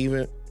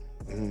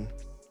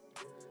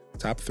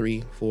top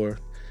 3-4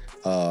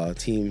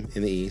 team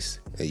in the East.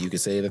 You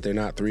could say that they're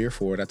not 3 or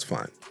 4. That's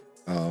fine.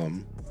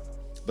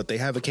 But they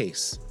have a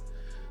case.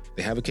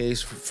 They have a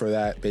case for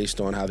that based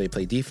on how they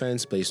play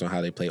defense, based on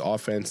how they play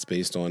offense,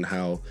 based on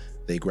how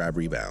they grab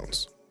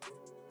rebounds.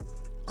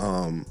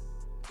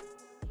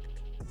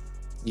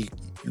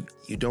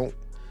 You don't.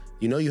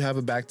 You know you have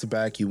a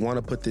back-to-back. You want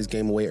to put this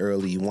game away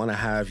early. You want to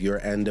have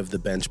your end of the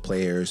bench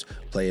players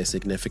play a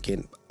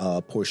significant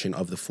portion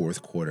of the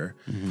fourth quarter,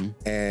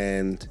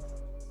 and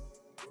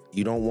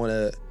you don't want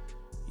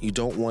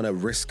to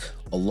risk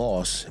a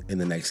loss in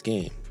the next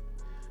game.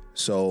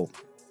 So,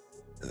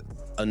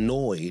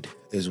 annoyed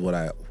is what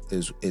I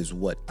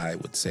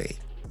would say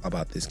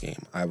about this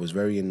game. I was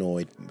very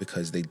annoyed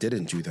because they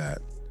didn't do that,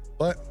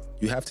 but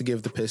you have to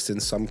give the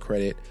Pistons some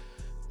credit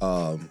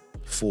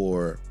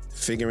for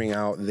figuring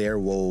out their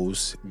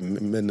woes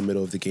in the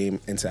middle of the game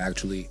and to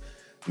actually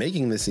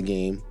making this a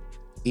game,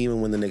 even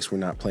when the Knicks were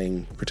not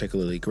playing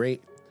particularly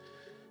great.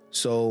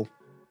 So,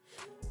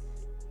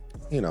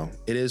 it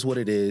is what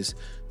it is.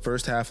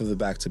 First half of the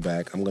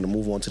back-to-back. I'm going to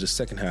move on to the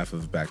second half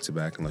of the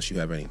back-to-back, unless you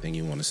have anything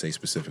you want to say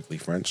specifically,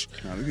 French.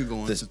 Now we could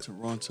go on to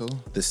Toronto.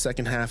 The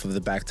second half of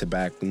the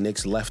back-to-back, the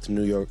Knicks left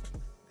New York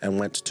and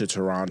went to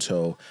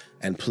Toronto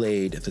and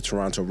played the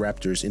Toronto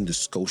Raptors in the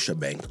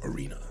Scotiabank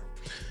Arena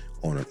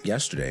on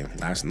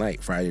last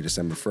night, Friday,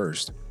 December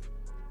 1st.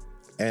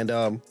 And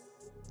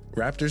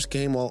Raptors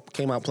came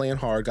out playing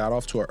hard, got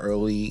off to an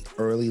early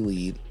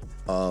lead.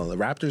 The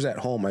Raptors at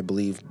home, I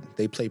believe,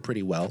 they play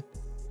pretty well.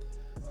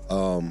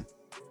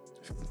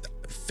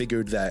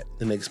 Figured that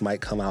the Knicks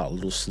might come out a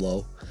little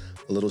slow,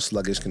 a little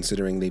sluggish,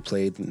 considering they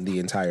played the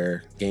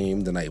entire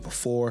game the night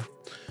before.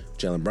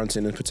 Jalen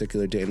Brunson in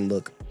particular didn't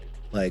look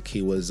like he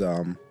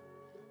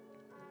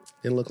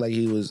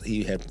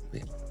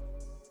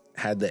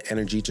had the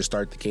energy to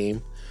start the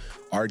game.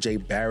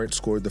 RJ Barrett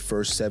scored the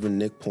first 7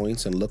 Knick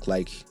points and looked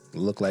like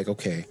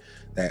okay,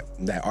 that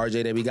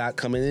RJ that we got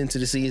coming into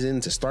the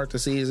season to start the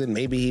season,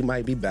 maybe he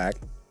might be back.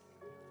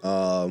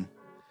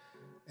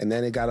 And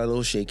then it got a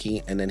little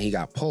shaky, and then he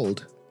got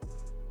pulled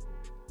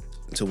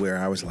to where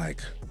I was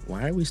like,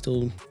 why are we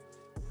still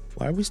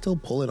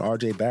pulling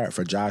RJ Barrett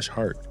for Josh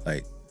Hart?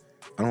 Like,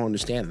 I don't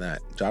understand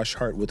that. Josh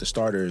Hart with the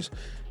starters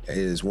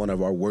is one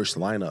of our worst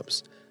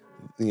lineups.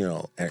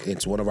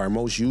 It's one of our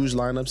most used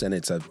lineups, and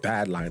it's a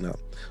bad lineup.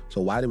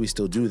 So why do we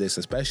still do this,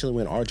 especially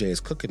when RJ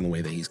is cooking the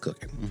way that he's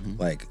cooking?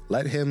 Like,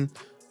 let him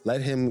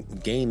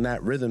gain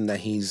that rhythm that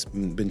he's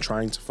been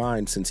trying to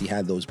find since he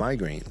had those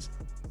migraines.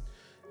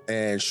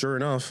 And sure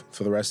enough,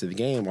 for the rest of the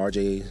game,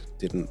 RJ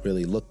didn't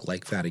really look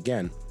like that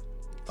again.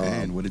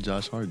 And what did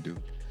Josh Hart do?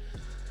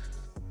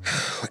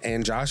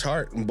 And Josh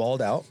Hart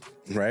balled out,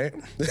 right?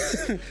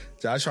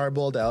 Josh Hart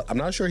balled out. I'm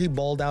not sure he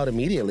balled out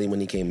immediately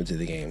when he came into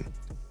the game,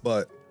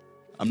 but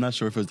I'm not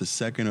sure if it was the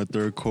second or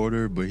third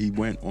quarter, but he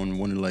went on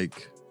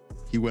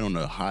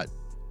a hot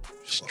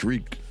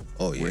streak.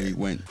 Oh yeah, where he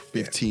went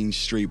 15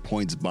 straight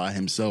points by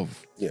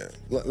himself. Yeah,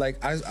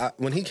 like I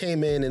when he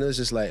came in, and it was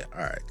just like,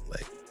 all right,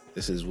 like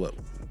this is what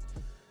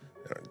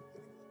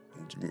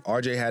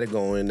RJ had it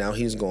going. Now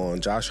he's gone.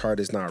 Josh Hart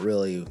is not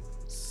really,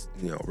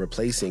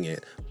 replacing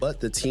it. But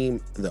the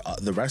team,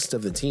 the rest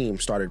of the team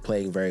started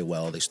playing very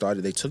well. They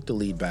took the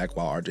lead back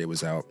while RJ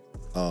was out.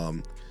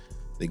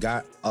 They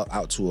got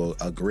out to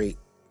a great.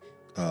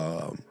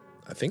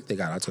 I think they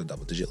got out to a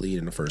double-digit lead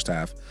in the first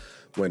half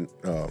when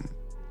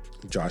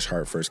Josh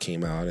Hart first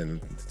came out,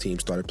 and the team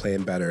started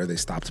playing better. They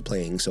stopped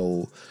playing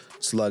so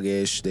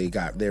sluggish. They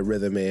got their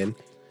rhythm in,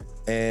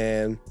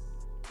 and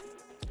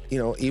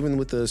even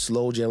with the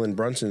slow Jalen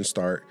Brunson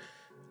start,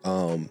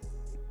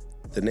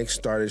 the Knicks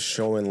started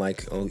showing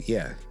like, oh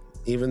yeah,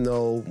 even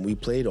though we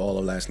played all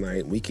of last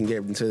night, we can get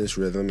into this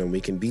rhythm and we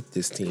can beat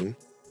this team.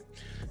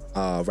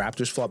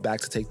 Raptors fought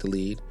back to take the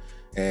lead,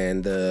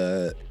 and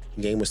the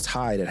game was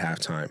tied at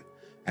halftime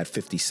at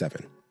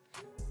 57.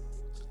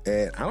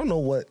 And I don't know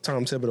what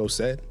Tom Thibodeau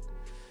said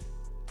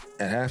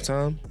at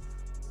halftime,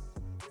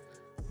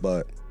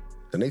 but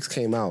the Knicks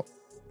came out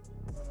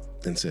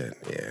and said,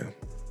 yeah,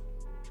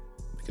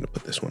 we're going to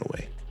put this one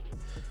away.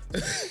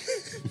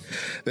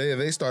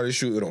 They started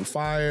shooting on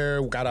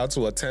fire, got out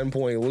to a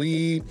 10-point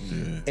lead,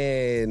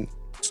 and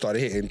started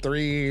hitting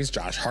threes.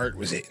 Josh Hart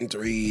was hitting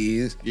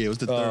threes. Yeah, it was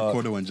the third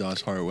quarter when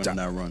Josh Hart went on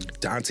that run.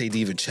 Dante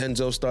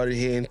DiVincenzo started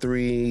hitting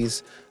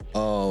threes.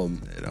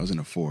 That was in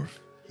the fourth.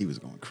 He was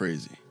going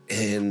crazy.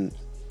 And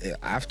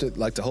after,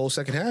 like, the whole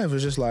second half, it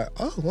was just like,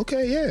 oh,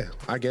 okay, yeah.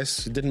 I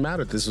guess it didn't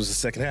matter. This was the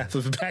second half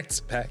of a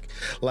back-to-back.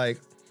 Like,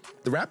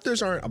 the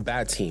Raptors aren't a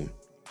bad team.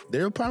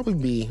 They'll probably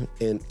be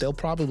in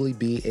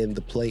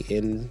the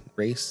play-in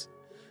race.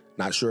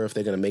 Not sure if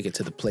they're going to make it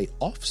to the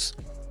playoffs,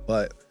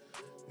 but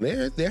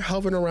they're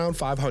hovering around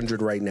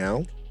 500 right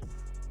now.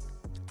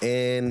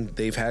 And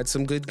they've had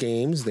some good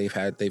games. They've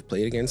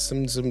played against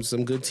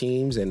some good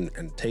teams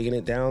and taken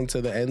it down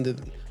to the end of,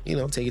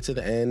 take it to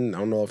the end. I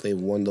don't know if they've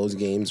won those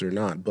games or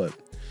not, but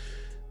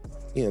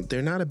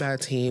they're not a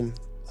bad team.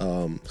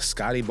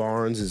 Scotty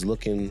Barnes in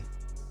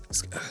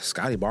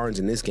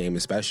this game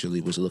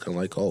especially was looking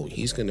like,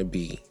 he's going to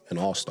be an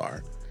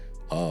all-star.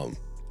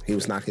 He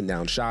was knocking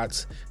down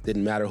shots.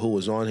 Didn't matter who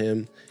was on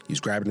him. He was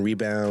grabbing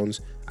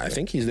rebounds. I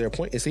think he's their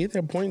point. Is he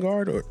their point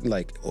guard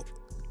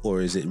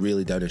or is it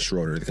really Dennis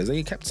Schroeder? Because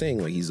they kept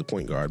saying he's the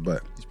point guard,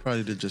 but he's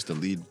probably just the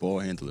lead ball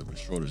handler, but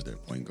Schroeder's their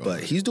point guard.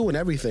 But he's doing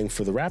everything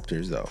for the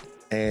Raptors though,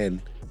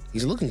 and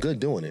he's looking good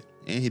doing it.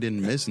 And he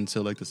didn't miss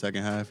until the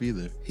second half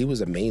either. He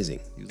was amazing.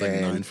 He was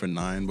 9 for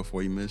 9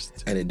 before he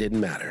missed. And it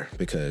didn't matter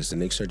because the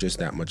Knicks are just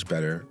that much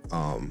better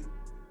on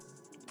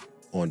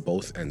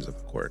both ends of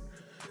the court.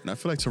 And I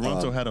feel like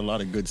Toronto had a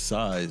lot of good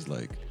size.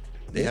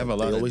 They have a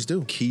lot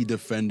of key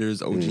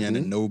defenders. OG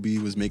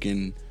Anunoby was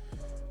making...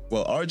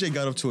 Well, RJ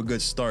got up to a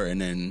good start,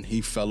 and then he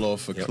fell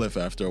off a cliff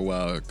after a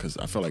while because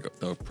I felt like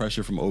the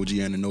pressure from OG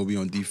Anunoby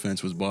on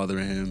defense was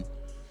bothering him.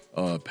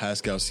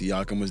 Pascal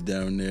Siakam was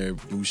down there.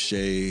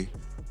 Boucher...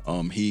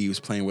 he was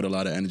playing with a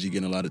lot of energy,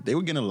 they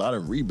were getting a lot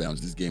of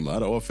rebounds this game, a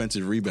lot of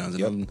offensive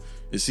rebounds. And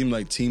it seemed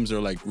like teams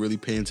are really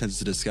paying attention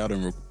to the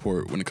scouting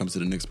report when it comes to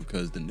the Knicks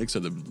because the Knicks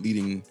are the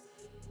leading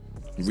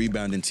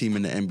rebounding team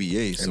in the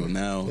NBA. So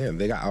now,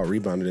 they got out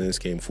rebounded in this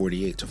game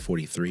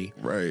 48-43.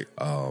 Right.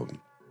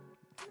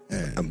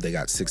 They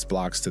got 6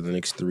 blocks to the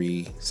Knicks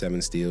 3,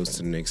 7 steals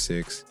to the Knicks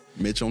 6.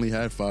 Mitch only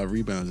had 5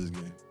 rebounds this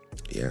game.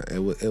 Yeah,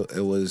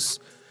 it was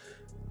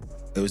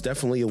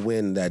definitely a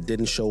win that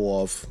didn't show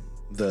off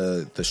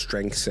the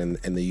strengths and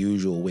the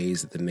usual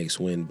ways that the Knicks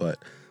win, but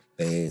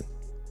they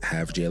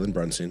have Jalen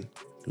Brunson,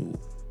 who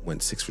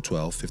went 6 for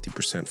 12,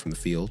 50% from the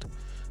field,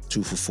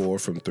 2 for 4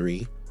 from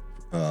 3,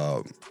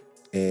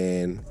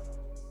 and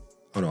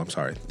I'm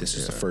sorry, this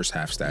is the first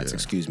half stats.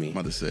 Excuse me. I'm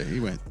about to say he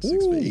went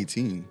 6 for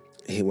 18.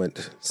 He went.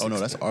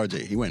 That's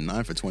RJ. He went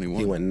 9 for 21.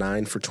 He went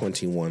 9 for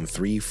 21,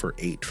 3 for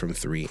 8 from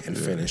 3, and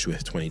finished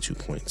with 22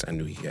 points. I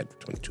knew he had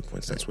 22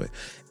 points. That's what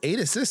 8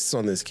 assists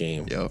on this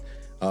game. Yep.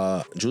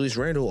 Julius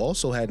Randle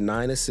also had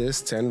 9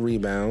 assists, 10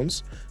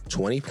 rebounds,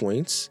 20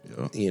 points.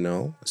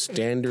 Yep.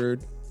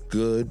 Standard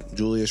good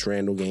Julius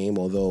Randle game,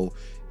 although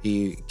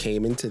he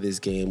came into this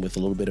game with a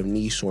little bit of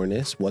knee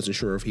soreness. Wasn't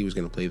sure if he was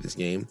going to play this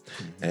game.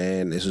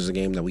 And this was a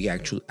game that we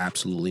actually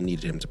absolutely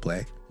needed him to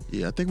play.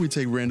 Yeah, I think we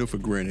take Randle for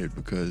granted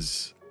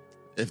because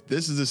if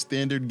this is a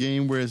standard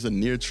game where it's a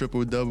near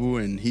triple-double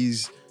and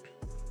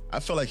I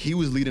felt like he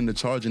was leading the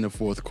charge in the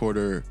fourth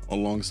quarter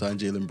alongside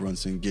Jalen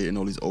Brunson, getting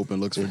all these open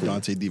looks for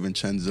Dante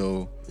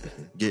DiVincenzo,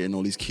 getting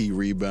all these key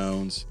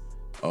rebounds.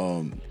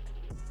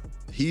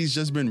 He's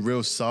just been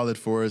real solid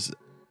for us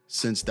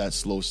since that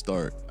slow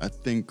start. I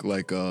think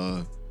let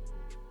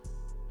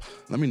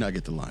me not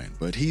get the line,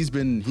 but he's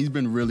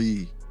been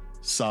really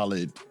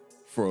solid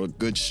for a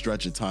good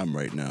stretch of time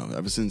right now,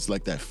 ever since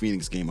that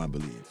Phoenix game, I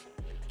believe.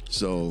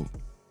 So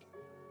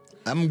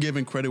I'm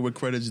giving credit where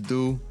credit's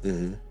due.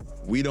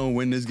 We don't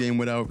win this game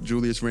without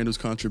Julius Randle's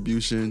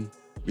contribution.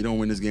 We don't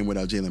win this game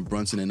without Jalen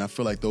Brunson. And I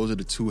feel like those are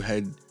the 2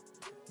 head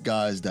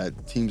guys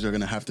that teams are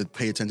going to have to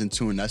pay attention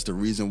to. And that's the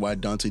reason why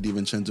Dante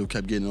DiVincenzo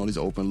kept getting all these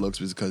open looks,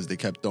 was because they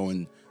kept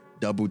throwing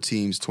double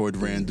teams toward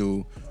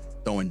Randle,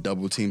 throwing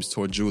double teams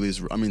toward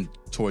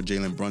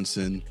Jalen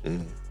Brunson.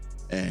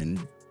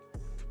 And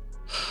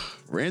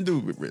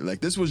Randle,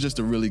 this was just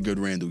a really good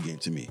Randle game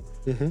to me.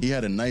 He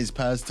had a nice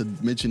pass to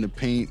Mitch in the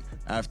paint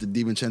after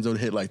DiVincenzo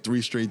hit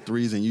 3 straight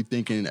threes, and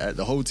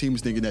the whole team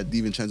was thinking that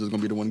DiVincenzo's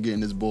gonna be the one getting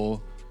this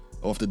ball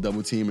off the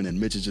double team, and then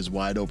Mitch is just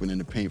wide open in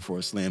the paint for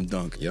a slam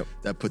dunk. Yep.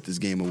 That put this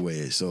game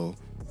away. So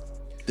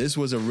this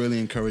was a really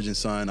encouraging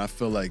sign. I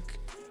feel like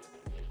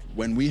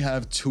when we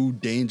have 2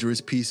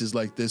 dangerous pieces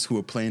like this who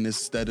are playing this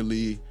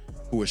steadily,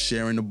 who are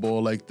sharing the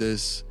ball like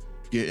this,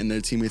 getting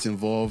their teammates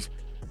involved.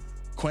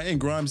 Quentin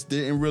Grimes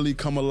didn't really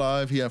come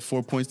alive. He had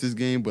 4 points this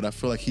game, but I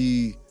feel like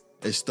he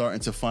is starting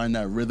to find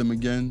that rhythm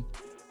again.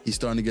 He's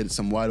starting to get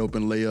some wide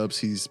open layups.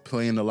 He's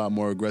playing a lot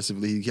more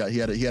aggressively. He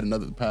had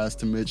another pass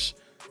to Mitch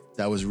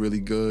that was really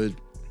good,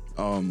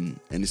 and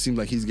it seems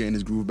like he's getting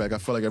his groove back. I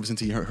feel like ever since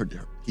he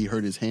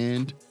hurt his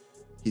hand,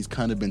 he's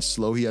kind of been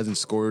slow. He hasn't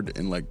scored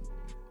in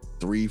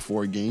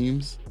 3-4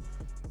 games,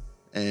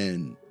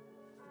 and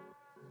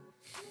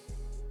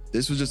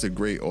this was just a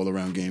great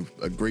all-around game,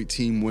 a great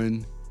team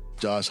win.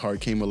 Josh Hart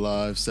came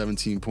alive,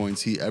 17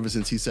 points. Ever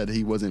since he said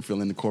he wasn't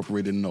feeling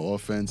incorporated in the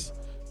offense,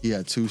 he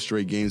had 2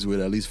 straight games with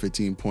at least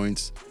 15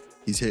 points.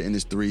 He's hitting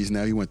his threes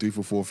now. He went 3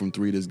 for 4 from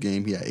 3 this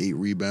game. He had 8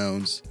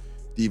 rebounds.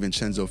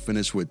 DiVincenzo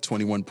finished with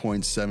 21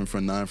 points, 7 for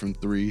 9 from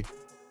 3.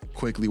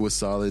 Quickly was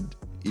solid,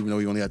 even though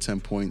he only had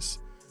 10 points.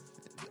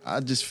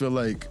 I just feel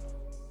like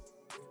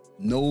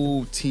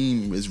no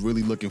team is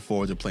really looking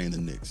forward to playing the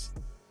Knicks.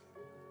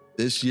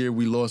 This year,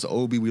 we lost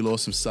Obi, we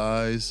lost some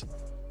size,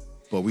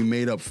 but we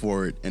made up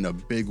for it in a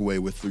big way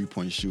with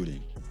 3-point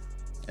shooting.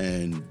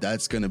 And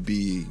that's going to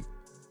be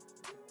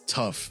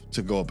tough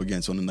to go up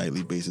against on a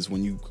nightly basis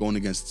when you're going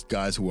against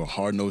guys who are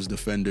hard-nosed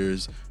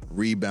defenders,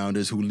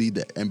 rebounders, who lead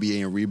the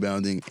NBA in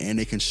rebounding, and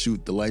they can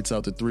shoot the lights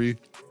out to three.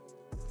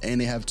 And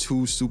they have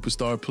two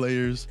superstar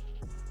players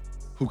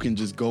who can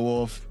just go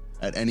off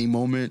at any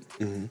moment.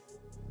 Mm-hmm.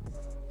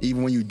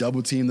 Even when you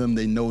double team them,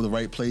 they know the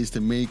right plays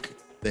to make.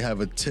 They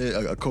have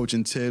a coach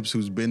in Tibbs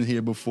who's been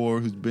here before,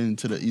 who's been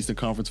to the Eastern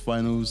Conference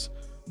Finals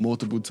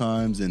multiple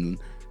times. And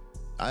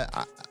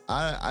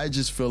I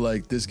just feel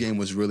like this game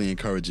was really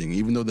encouraging.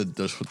 Even though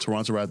the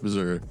Toronto Raptors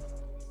are,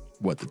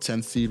 the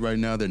 10th seed right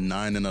now? They're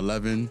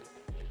 9-11.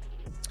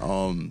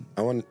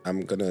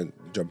 I'm gonna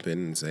jump in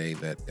and say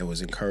that it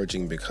was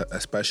encouraging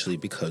especially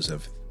because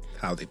of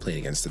how they played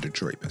against the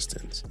Detroit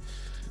Pistons.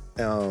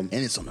 And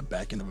it's on the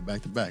back end of a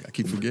back-to-back. I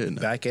keep forgetting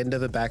that. Back end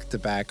of the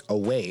back-to-back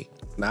away,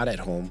 not at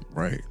home.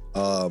 Right.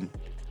 And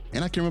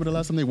I can't remember the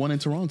last time they won in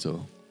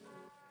Toronto.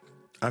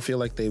 I feel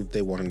like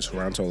they won in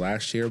Toronto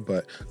last year,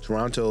 but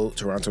Toronto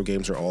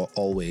games are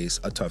always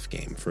a tough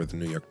game for the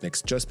New York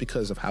Knicks just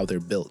because of how they're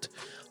built.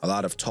 A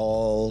lot of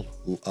tall,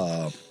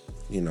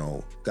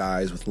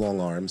 guys with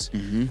long arms,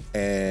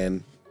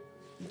 and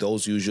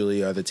those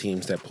usually are the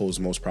teams that pose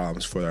most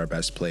problems for our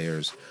best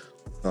players,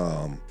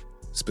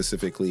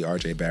 specifically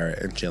RJ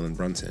Barrett and Jalen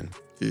Brunson.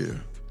 Yeah.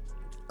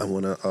 I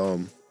want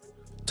to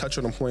touch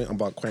on a point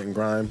about Quentin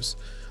Grimes.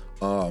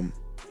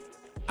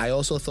 I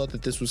also thought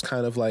that this was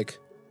kind of like,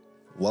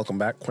 welcome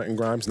back, Quentin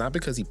Grimes, not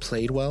because he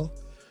played well.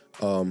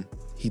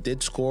 He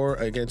did score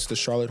against the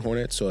Charlotte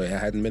Hornets, so it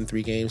hadn't been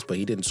 3 games, but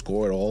he didn't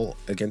score at all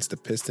against the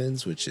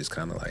Pistons, which is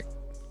kind of like,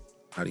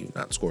 how do you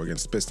not score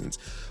against the Pistons?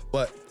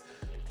 But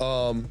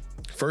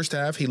first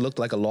half, he looked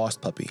like a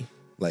lost puppy.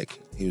 Like,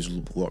 he was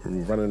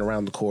running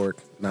around the court,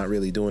 not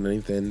really doing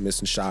anything,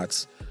 missing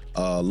shots,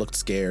 looked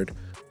scared.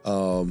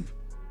 And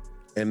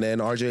then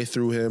RJ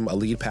threw him a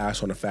lead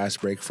pass on a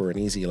fast break for an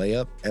easy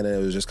layup, and it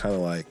was just kind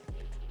of like,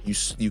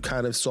 you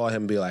kind of saw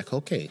him be like,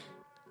 okay,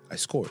 I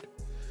scored.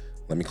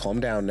 Let me calm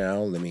down now.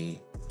 Let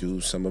me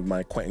do some of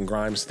my Quentin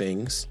Grimes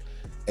things.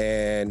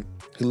 And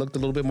he looked a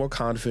little bit more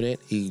confident.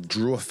 He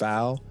drew a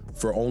foul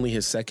for only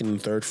his second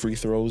and third free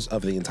throws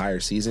of the entire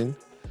season,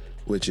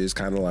 which is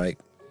kind of like,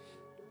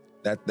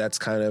 that's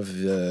kind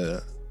of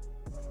it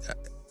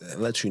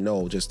lets you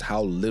know just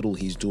how little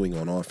he's doing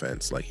on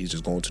offense. Like, he's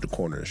just going to the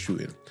corner and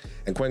shooting.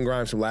 And Quentin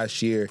Grimes from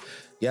last year,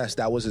 yes,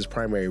 that was his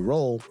primary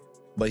role,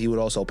 but he would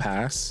also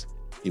pass.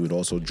 He would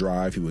also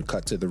drive. He would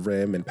cut to the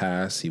rim and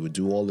pass. He would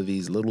do all of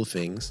these little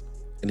things,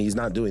 and he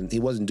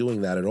wasn't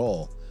doing that at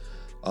all.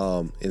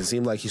 It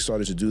seemed like he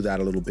started to do that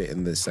a little bit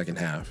in the second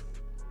half.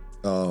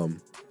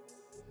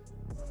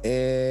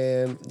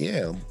 And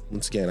yeah,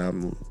 once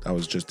again, I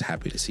was just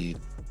happy to see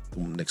the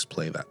Knicks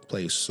play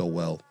so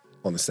well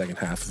on the second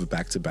half of a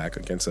back-to-back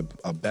against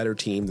a better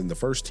team than the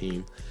first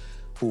team,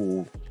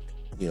 who,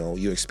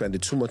 you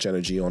expended too much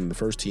energy on the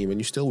first team,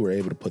 and you still were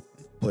able to put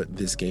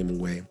this game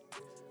away.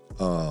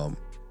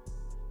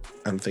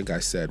 I don't think I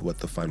said what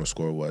the final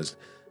score was.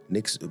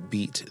 Knicks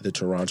beat the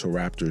Toronto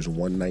Raptors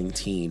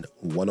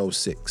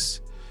 119-106.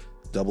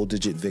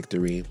 Double-digit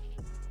victory.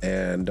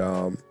 And,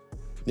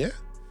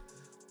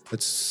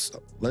 let's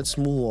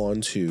move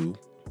on to,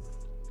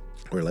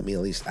 or let me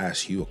at least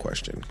ask you a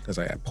question, because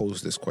I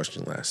posed this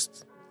question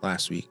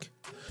last week.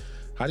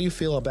 How do you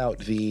feel about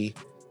the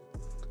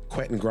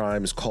Quentin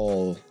Grimes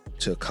call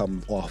to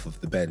come off of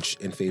the bench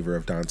in favor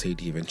of Donte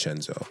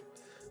DiVincenzo?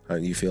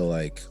 You feel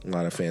like a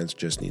lot of fans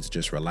just need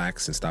to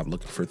relax and stop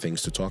looking for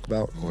things to talk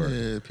about? Or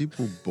yeah,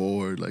 people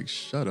bored. Like,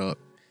 shut up.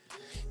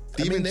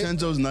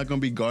 DiVincenzo's not going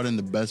to be guarding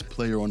the best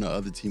player on the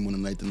other team on a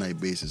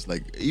night-to-night basis.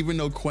 Like, even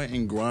though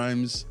Quentin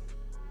Grimes,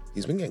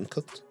 he's been getting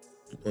cooked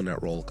on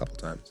that role a couple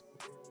times.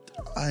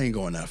 I ain't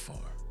going that far.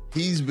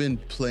 He's been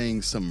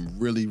playing some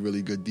really,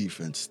 really good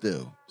defense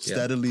still. Yeah.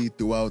 Steadily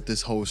throughout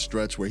this whole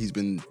stretch where he's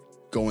been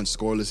going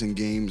scoreless in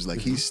games. Like,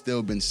 he's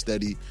still been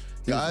steady.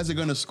 Guys are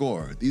gonna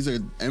score. These are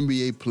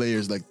NBA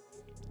players. Like,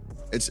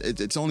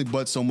 it's only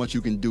but so much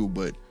you can do.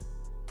 But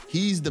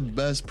he's the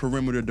best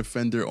perimeter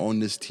defender on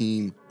this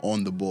team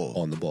on the ball.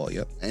 On the ball,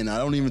 yep. And I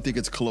don't even think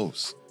it's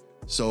close.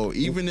 So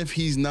even if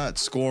he's not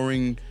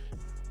scoring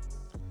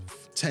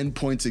 10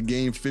 points a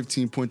game,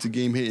 15 points a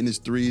game, hitting his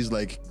threes,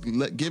 like,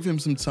 give him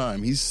some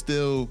time. He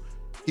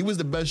was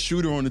the best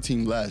shooter on the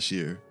team last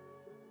year,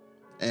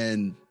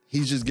 and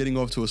he's just getting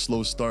off to a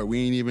slow start.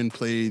 We ain't even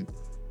played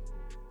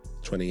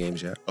 20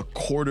 games yet. A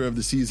quarter of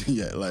the season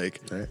yet. Like,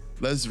 right.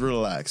 Let's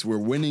relax. We're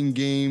winning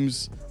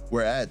games.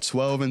 We're at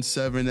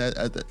 12-7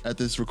 at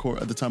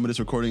the time of this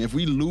recording. If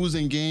we lose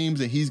in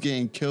games and he's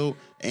getting killed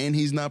and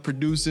he's not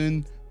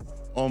producing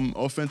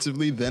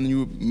offensively, then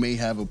you may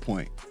have a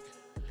point.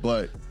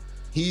 But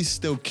he's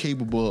still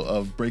capable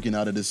of breaking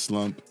out of this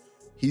slump.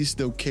 He's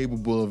still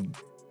capable of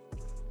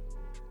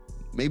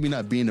maybe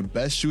not being the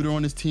best shooter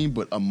on this team,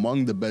 but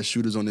among the best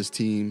shooters on this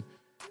team.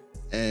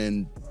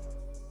 And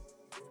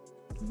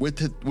with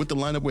the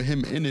lineup with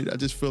him in it, I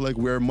just feel like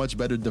we're a much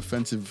better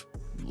defensive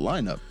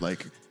lineup.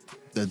 Like,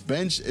 the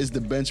bench is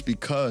the bench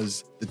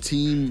because the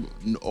team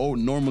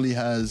normally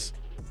has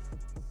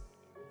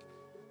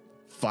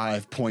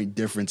 5-point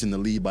difference in the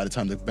lead by the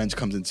time the bench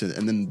comes into,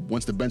 and then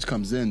once the bench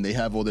comes in, they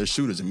have all their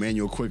shooters,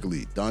 Emmanuel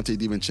Quickly, Dante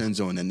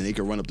DiVincenzo, and then they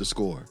can run up the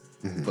score.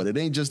 But it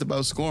ain't just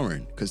about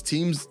scoring, because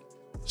teams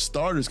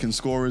starters can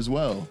score as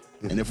well.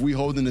 And if we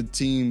holding the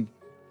team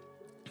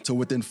to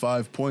within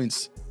 5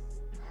 points,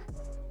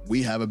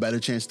 we have a better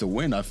chance to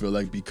win, I feel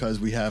like, because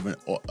we have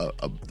one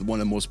of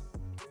the most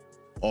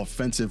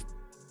offensive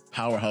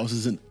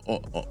powerhouses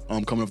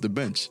coming off the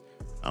bench.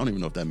 I don't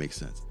even know if that makes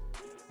sense,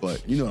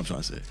 but you know what I'm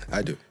trying to say.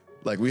 I do.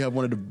 Like, we have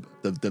one of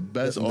the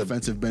best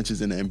offensive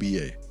benches in the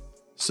NBA.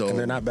 So, And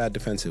they're not bad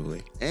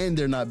defensively. and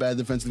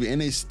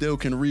they still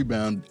can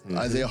rebound.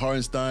 Isaiah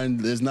Hartenstein,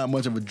 there's not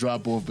much of a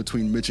drop off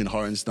between Mitch and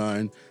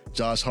Hartenstein.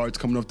 Josh Hart's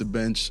coming off the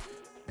bench,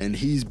 and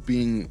he's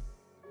being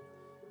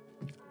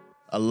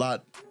a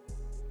lot.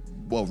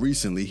 Well,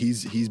 recently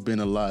he's been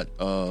a lot.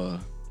 I'm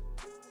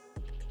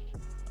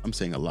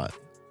saying a lot.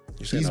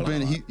 Saying a lot.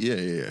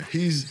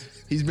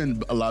 He's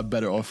been a lot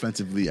better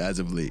offensively as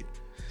of late.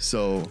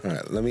 So, All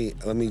right, let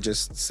me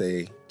just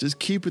say, just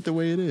keep it the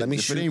way it is.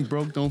 If shoot- it ain't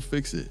broke, don't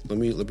fix it. let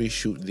me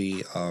shoot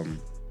the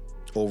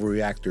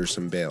overreactor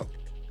some bail.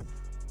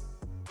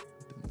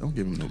 Don't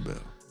give him no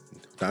bell.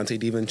 Dante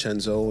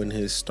DiVincenzo in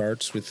his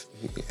starts with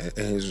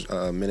his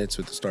minutes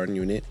with the starting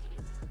unit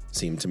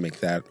seemed to make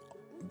that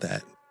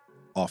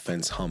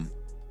offense hum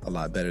a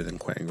lot better than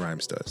Quentin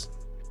Grimes does.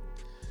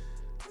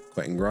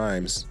 Quentin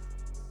Grimes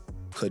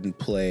couldn't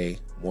play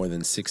more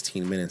than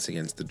 16 minutes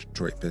against the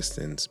Detroit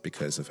Pistons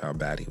because of how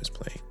bad he was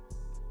playing.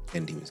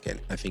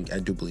 And I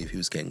do believe he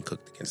was getting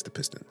cooked against the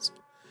Pistons.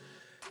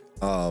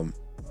 And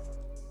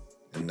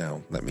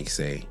now let me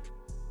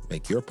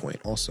make your point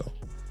also.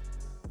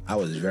 I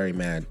was very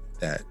mad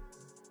that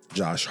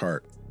Josh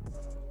Hart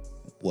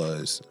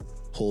was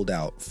pulled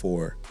out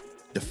for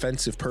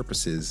defensive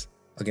purposes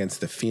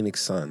against the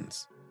Phoenix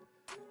Suns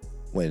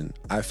when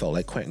I felt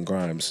like Quentin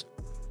Grimes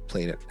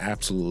played an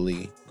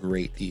absolutely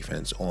great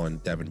defense on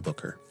Devin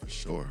Booker. For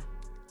sure.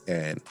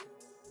 And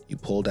you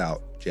pulled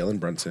out Jalen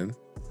Brunson,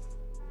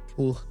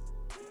 who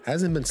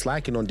hasn't been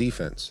slacking on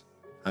defense.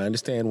 I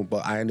understand.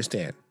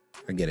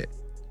 I get it.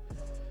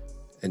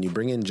 And you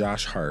bring in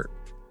Josh Hart,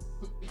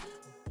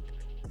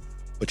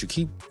 but you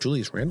keep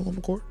Julius Randle on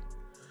the court?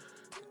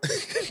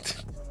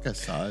 Got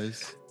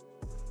size.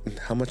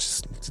 How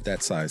much did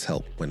that size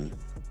help when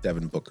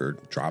Devin Booker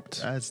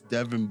dropped That's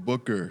Devin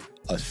Booker.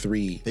 a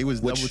three? They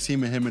was which- double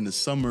teaming him in the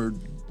summer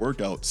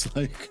workouts.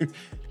 Like,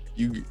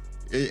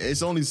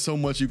 it's only so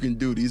much you can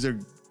do. These are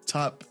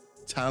top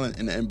talent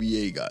in the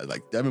NBA guys.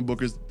 Like, Devin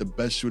Booker's the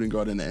best shooting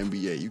guard in the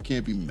NBA. You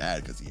can't be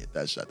mad because he hit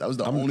that shot. That was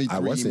the only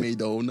three he made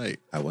the whole night.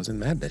 I wasn't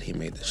mad that he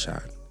made the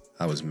shot.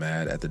 I was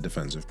mad at the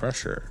defensive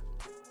pressure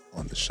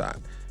on the shot.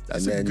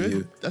 That's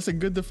a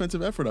good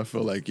defensive effort, I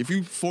feel like. If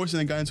you forcing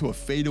a guy into a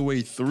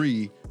fadeaway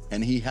three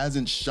and he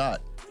hasn't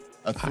shot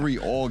a three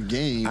all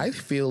game, I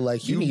feel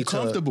like you need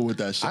comfortable with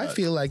that shot. I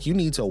feel like you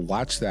need to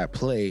watch that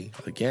play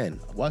again.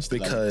 I watched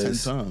it like 10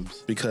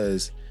 times.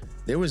 Because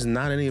there was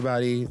not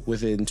anybody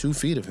within 2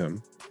 feet of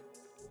him,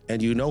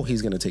 and you know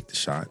he's going to take the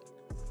shot.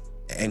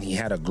 And he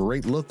had a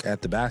great look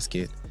at the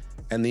basket.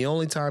 And the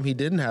only time he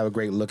didn't have a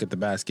great look at the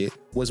basket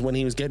was when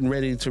he was getting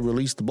ready to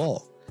release the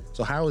ball.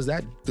 So how is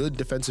that good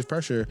defensive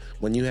pressure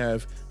when you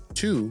have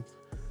 2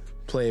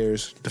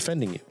 players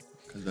defending you?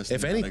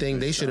 If anything,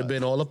 they should have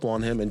been all up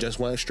on him and just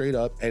went straight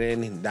up, and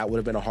then that would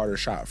have been a harder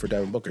shot for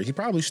Devin Booker. He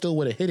probably still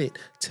would have hit it,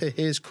 to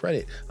his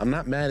credit. I'm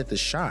not mad at the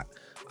shot.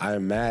 I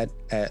am mad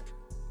at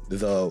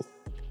the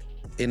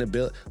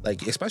inability,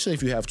 like, especially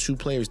if you have 2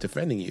 players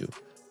defending you.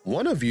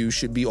 One of you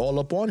should be all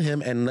up on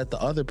him and let the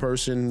other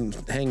person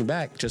hang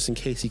back just in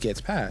case he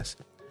gets past.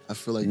 I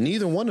feel like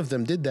Neither one of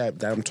them did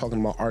that. I'm talking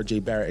about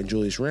RJ Barrett and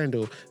Julius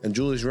Randle. And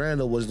Julius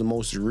Randle was the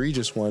most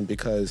egregious one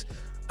because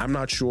I'm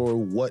not sure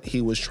what he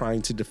was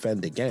trying to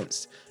defend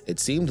against. It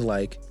seemed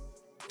like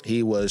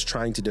he was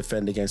trying to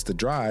defend against the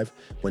drive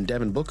when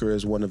Devin Booker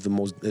is one of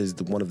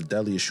the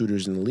deadliest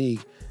shooters in the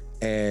league,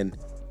 and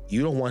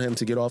you don't want him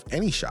to get off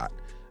any shot.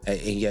 And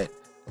yet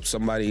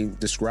somebody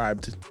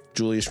described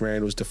Julius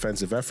Randle's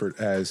defensive effort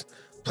as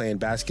playing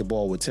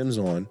basketball with Tim's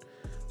on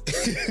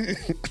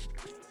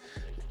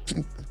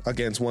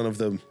against one of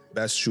the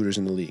best shooters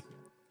in the league.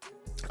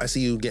 I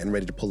see you getting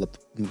ready to pull up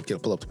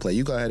the play.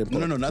 You go ahead and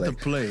pull up the play. not the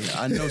play.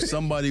 I know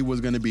somebody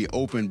was going to be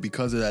open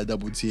because of that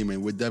double team,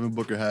 and with Devin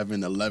Booker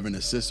having 11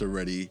 assists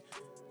already,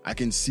 I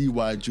can see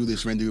why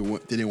Julius Randle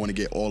didn't want to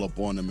get all up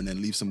on him and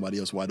then leave somebody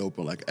else wide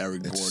open like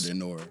Eric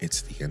Gordon or.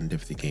 It's the end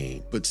of the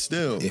game. But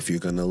still, If you're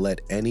going to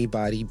let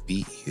anybody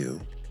beat you,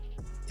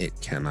 it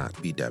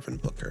cannot be Devin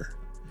Booker.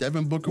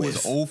 Devin Booker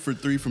was 0 for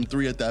 3 from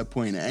 3 at that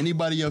point.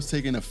 Anybody else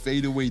taking a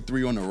fadeaway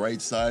 3 on the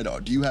right side, or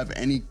do you have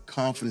any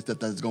confidence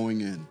that that's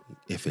going in?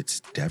 If it's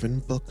Devin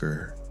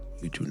Booker,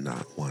 you do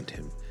not want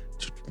him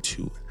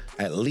to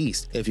at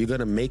least, if you're going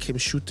to make him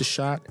shoot the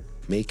shot,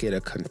 make it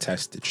a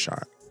contested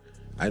shot.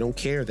 I don't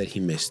care that he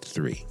missed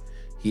 3.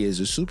 He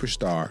is a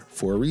superstar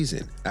for a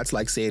reason. That's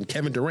like saying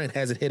Kevin Durant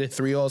hasn't hit a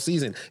 3 all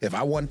season. If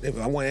I want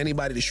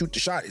anybody to shoot the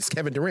shot, it's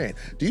Kevin Durant.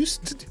 Do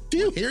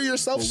you hear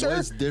yourself, sir?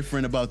 What's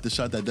different about the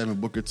shot that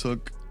Devin Booker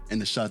took in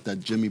the shot that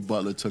Jimmy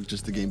Butler took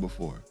just the game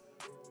before.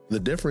 The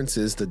difference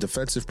is the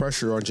defensive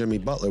pressure on Jimmy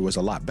Butler was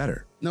a lot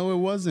better. No, it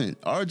wasn't.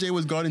 RJ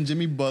was guarding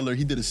Jimmy Butler.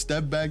 He did a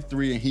step back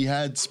three, and he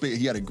had space.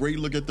 He had a great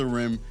look at the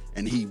rim,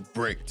 and he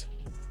bricked.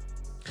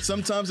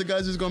 Sometimes the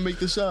guy's just gonna make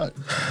the shot.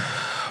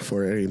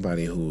 For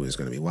anybody who is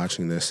going to be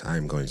watching this,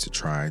 I'm going to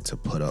try to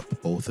put up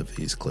both of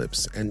these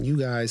clips, and you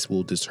guys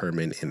will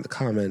determine in the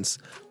comments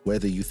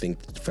whether you think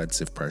the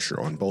defensive pressure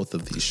on both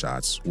of these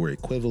shots were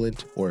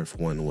equivalent or if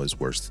one was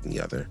worse than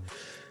the other.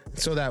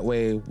 So that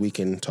way we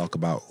can talk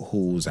about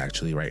who's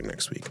actually right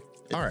next week.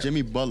 All right.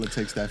 Jimmy Butler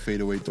takes that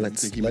fadeaway.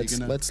 Let's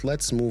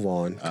move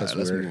on. All right,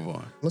 let's move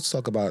on. Let's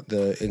talk about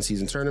the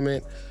in-season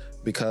tournament,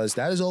 because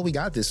that is all we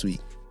got this week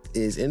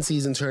is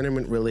in-season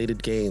tournament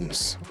related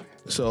games.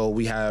 So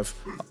we have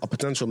a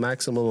potential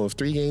maximum of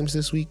 3 games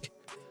this week,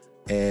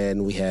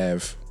 and we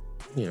have,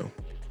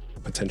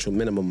 potential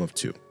minimum of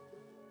 2.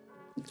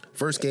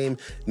 First game,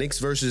 Knicks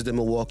versus the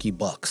Milwaukee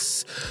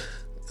Bucks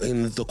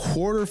in the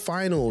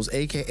quarterfinals,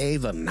 aka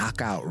the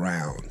knockout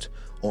round,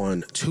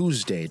 on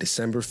Tuesday,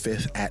 December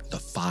 5th at the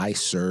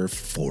Fiserv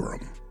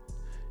Forum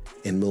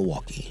in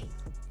Milwaukee.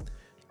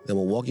 The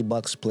Milwaukee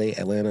Bucks play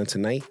Atlanta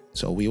tonight,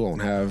 so we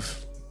won't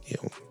have,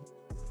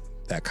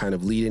 that kind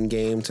of lead-in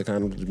game to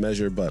kind of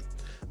measure, but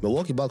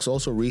Milwaukee Bucks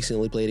also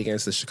recently played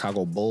against the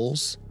Chicago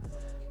Bulls,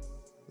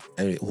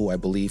 who I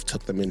believe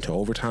took them into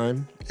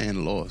overtime.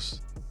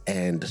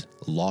 And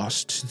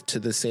lost to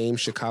the same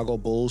Chicago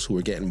Bulls, who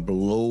were getting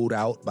blowed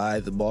out by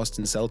the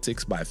Boston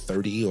Celtics by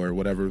 30 or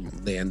whatever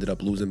they ended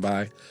up losing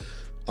by.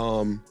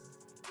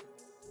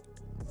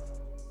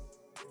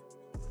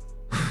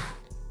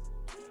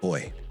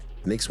 Boy,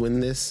 Knicks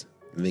win this,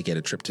 and they get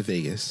a trip to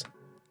Vegas,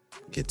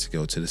 get to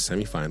go to the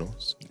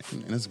semifinals.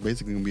 And that's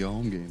basically going to be a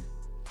home game.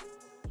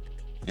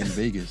 In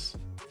Vegas.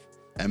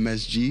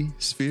 MSG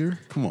Sphere?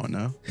 Come on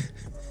now.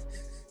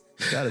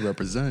 Gotta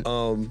represent.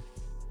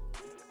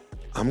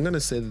 I'm going to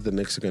say that the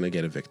Knicks are going to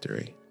get a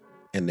victory,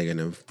 and they're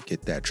going to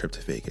get that trip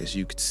to Vegas.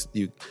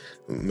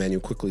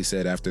 Manu quickly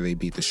said after they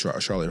beat the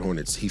Charlotte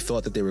Hornets, he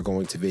thought that they were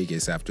going to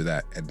Vegas after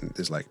that, and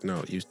it's like,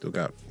 no, you still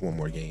got one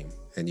more game,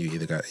 and you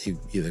either got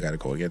to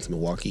go against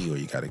Milwaukee or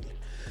you got to.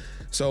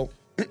 So,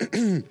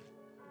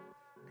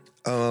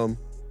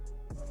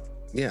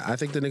 yeah, I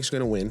think the Knicks are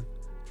going to win.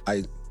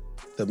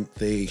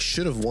 They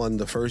should have won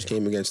the first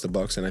game against the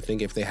Bucks, and I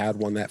think if they had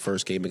won that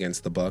first game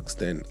against the Bucks,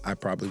 then I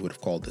probably would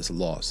have called this a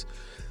loss.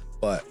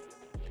 But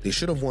they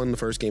should have won the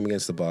first game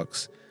against the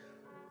Bucks.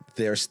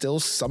 There's still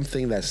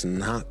something that's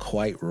not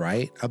quite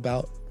right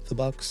about the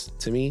Bucks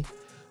to me.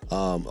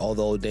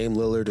 Although Dame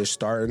Lillard is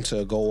starting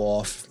to go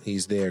off,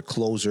 he's their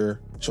closer,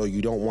 so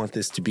you don't want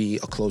this to be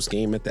a close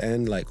game at the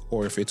end.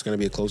 Or if it's going to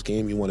be a close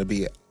game, you want to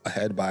be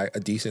ahead by a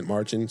decent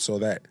margin so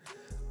that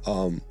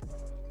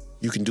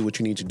you can do what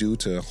you need to do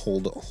to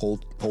hold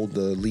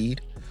the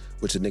lead,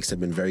 which the Knicks have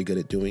been very good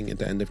at doing at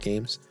the end of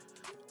games.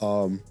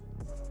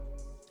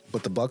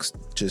 But the Bucks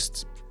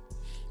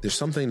there's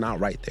something not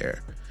right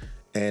there.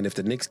 And if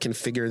the Knicks can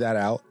figure that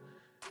out,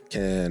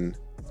 can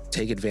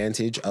take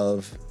advantage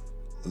of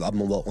a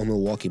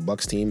Milwaukee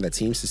Bucks team that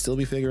seems to still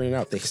be figuring it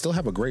out. They still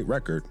have a great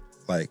record.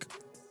 They're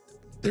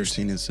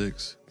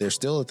 13-6. They're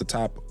still at the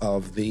top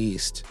of the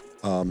East.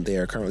 They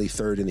are currently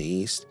 3rd in the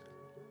East.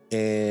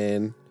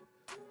 And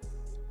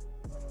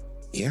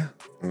yeah,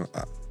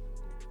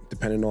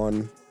 depending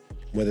on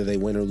whether they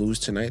win or lose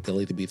tonight,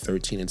 they'll either be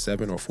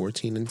 13-7 or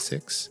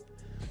 14-6.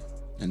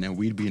 And then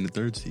we'd be in the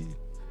 3rd seed.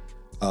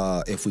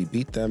 If we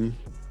beat them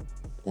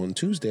on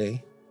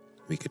Tuesday,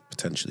 we could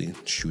potentially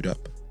shoot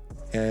up.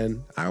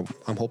 And I'm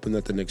hoping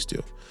that the Knicks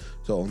do.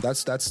 So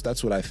that's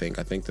what I think.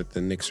 I think that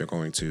the Knicks are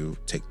going to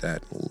take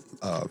that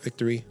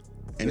victory.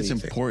 And it's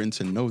important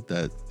to note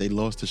that they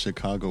lost to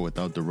Chicago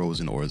without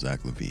DeRozan or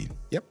Zach LaVine.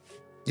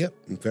 Yep.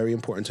 Very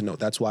important to note.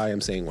 That's why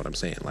I'm saying what I'm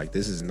saying.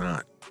 This is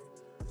not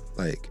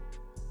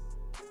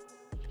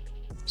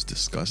it's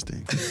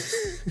disgusting.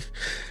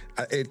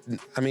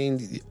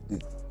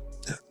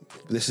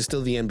 This is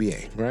still the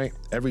NBA, right?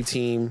 Every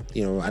team,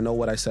 I know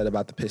what I said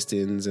about the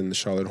Pistons and the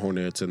Charlotte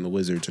Hornets and the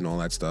Wizards and all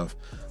that stuff,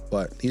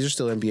 but these are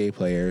still NBA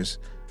players.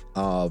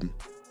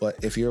 But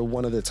if you're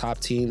one of the top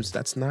teams,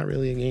 that's not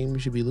really a game you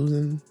should be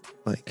losing.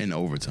 In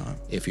overtime.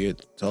 If you're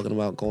talking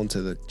about going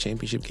to the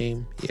championship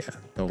game, yeah,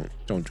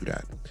 don't do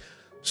that.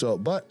 So,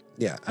 but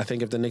yeah, I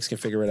think if the Knicks can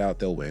figure it out,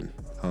 they'll win.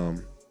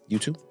 You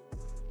too?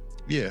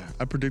 Yeah,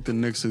 I predict the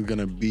Knicks are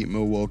gonna beat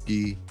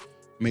Milwaukee,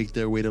 make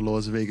their way to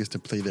Las Vegas to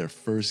play their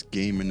first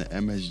game in the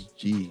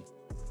MSG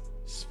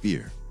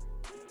Sphere.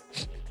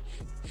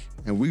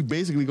 And we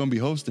basically gonna be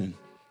hosting.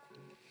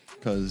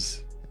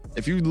 Because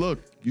if you look,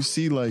 you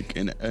see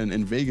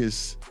in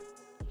Vegas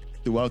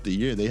throughout the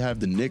year, they have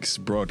the Knicks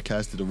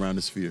broadcasted around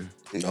the Sphere.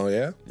 Oh,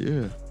 yeah?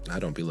 Yeah. I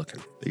don't be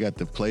looking. They got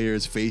the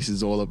players'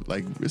 faces all up.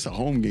 It's a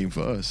home game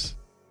for us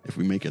if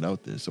we make it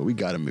out there. So we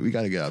gotta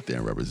get out there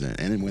and represent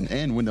and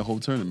win the whole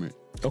tournament.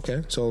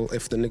 Okay, so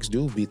if the Knicks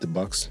do beat the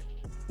Bucks,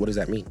 what does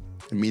that mean?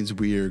 It means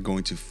we are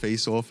going to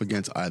face off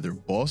against either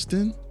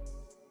Boston.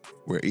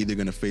 We're either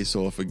going to face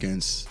off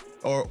against,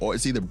 or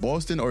it's either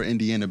Boston or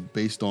Indiana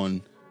based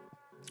on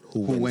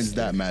who wins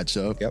that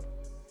matchup. Yep.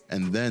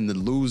 And then the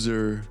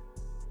loser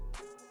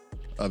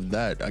of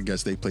that, I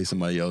guess they play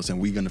somebody else, and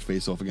we're gonna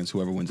face off against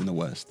whoever wins in the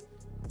West.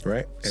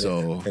 Right.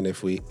 And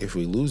if we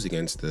lose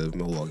against the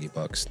Milwaukee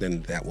Bucks,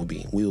 then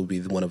we will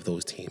be one of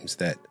those teams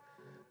that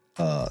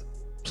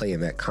play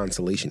in that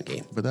consolation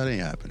game. But that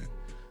ain't happening.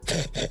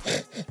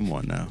 Come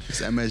on now.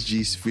 It's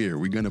MSG Sphere.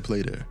 We're gonna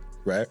play there.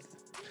 Right.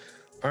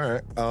 All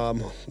right.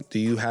 Do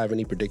you have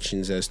any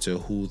predictions as to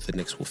who the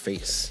Knicks will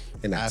face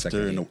in that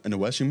second game? In the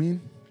West, you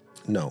mean?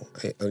 No,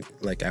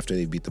 like after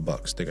they beat the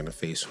Bucks, they're gonna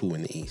face who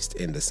in the East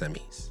in the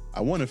semis? I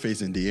want to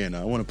face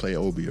Indiana. I want to play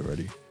Obi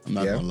already. I'm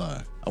not gonna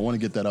lie. I want to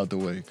get that out the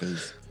way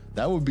because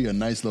that would be a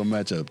nice little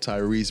matchup.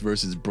 Tyrese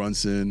versus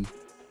Brunson,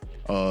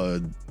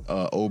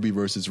 Obi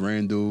versus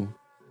Randall.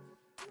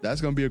 That's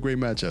gonna be a great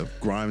matchup.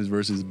 Grimes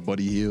versus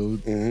Buddy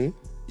Hield, even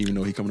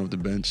though he's coming off the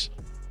bench.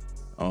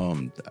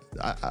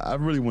 I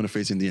really want to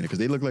face Indiana because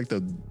they look like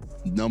the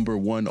number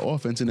one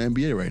offense in the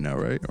NBA right now,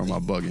 right? Or am I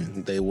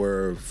bugging? They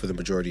were, for the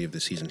majority of the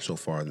season so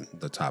far,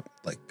 the top.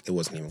 Like, it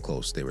wasn't even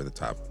close. They were the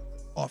top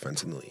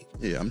offense in the league.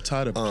 Yeah, I'm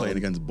tired of playing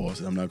against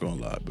Boston. I'm not gonna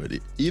lie, but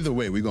either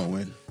way, we're gonna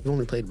win. We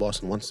only played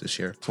Boston once this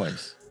year.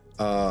 Twice.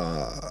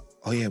 Oh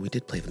yeah, we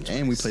did play them twice.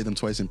 And we played them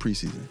twice in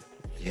preseason.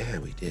 Yeah,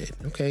 we did.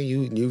 Okay,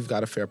 you've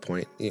got a fair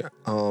point. Yeah.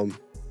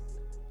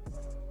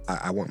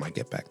 I want my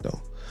get back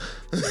though.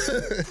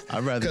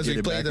 I'd rather get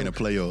it back in the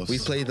playoffs. We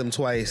played them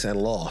twice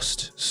and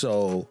lost.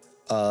 So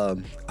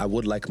I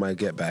would like my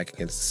get back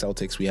against the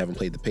Celtics. We haven't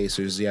played the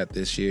Pacers yet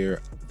this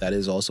year. That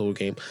is also a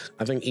game.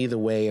 I think either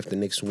way, if the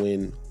Knicks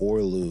win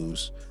or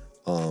lose,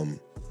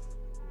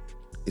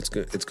 it's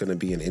going to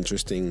be an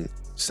interesting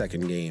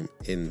second game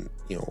in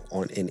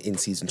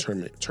in-season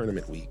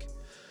tournament week.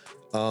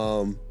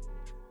 You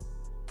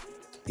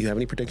have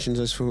any predictions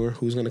as for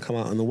who's going to come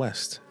out in the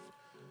West?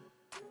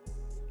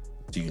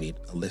 Do you need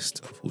a list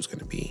of who's going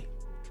to be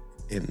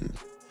in?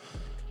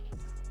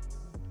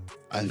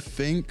 I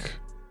think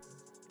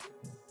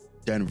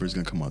Denver's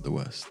going to come out the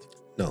West.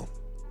 No,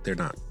 they're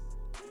not.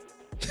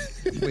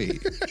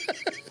 Wait,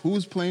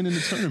 who's playing in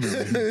the tournament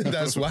right now?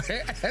 That's why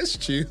I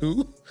asked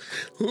you.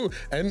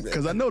 And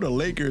because I know the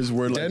Lakers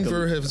were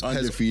Denver like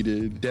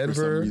undefeated for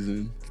some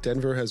reason.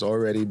 Denver has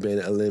already been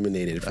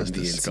eliminated from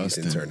the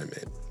in-season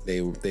tournament.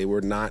 They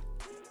were not.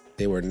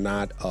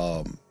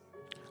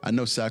 I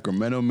know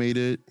Sacramento made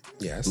it.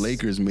 Yes.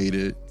 Lakers made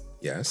it.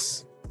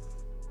 Yes.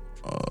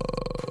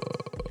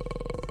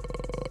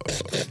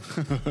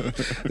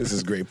 This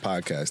is great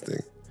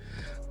podcasting.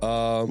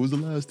 Who's the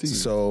last team?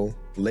 So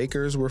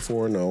Lakers were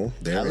 4-0.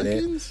 They're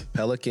Pelicans? in it.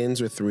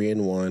 Pelicans were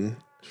 3-1.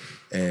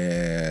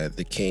 And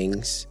the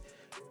Kings.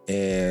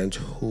 And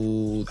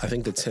I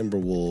think the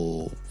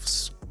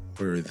Timberwolves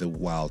were the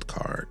wild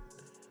card.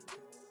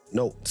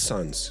 No,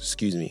 Suns,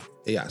 excuse me.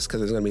 Yes,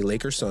 because it's going to be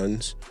Lakers,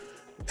 Suns,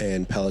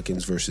 and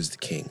Pelicans versus the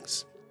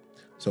Kings.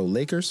 So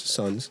Lakers,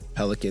 Suns,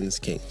 Pelicans,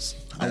 Kings.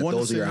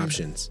 Those are your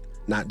options,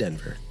 not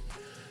Denver.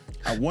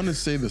 I want to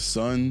say the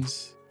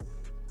Suns.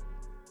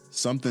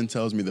 Something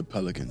tells me the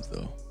Pelicans,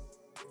 though.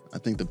 I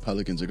think the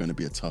Pelicans are going to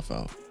be a tough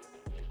out.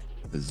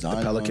 The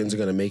Pelicans are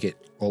going to make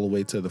it all the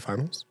way to the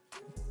finals?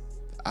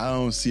 I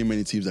don't see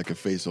many teams that can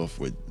face off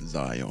with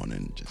Zion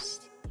and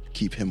just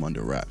keep him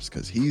under wraps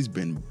because he's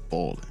been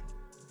balling.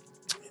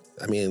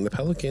 I mean, the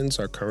Pelicans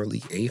are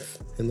currently 8th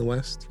in the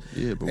West.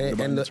 Yeah, but what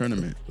about the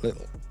tournament?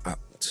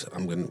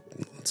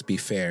 Let's be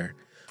fair.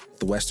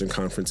 The Western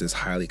Conference is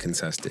highly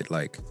contested.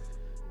 Like,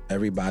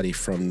 everybody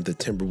from the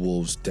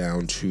Timberwolves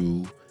down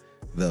to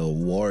the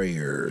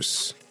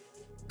Warriors,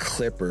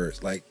 Clippers,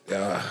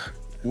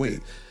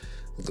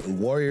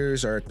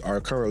 Warriors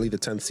are currently the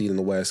 10th seed in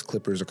the West.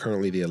 Clippers are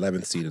currently the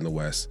 11th seed in the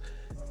West.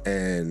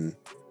 And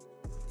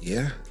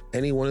yeah,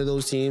 any one of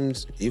those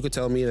teams, you could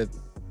tell me that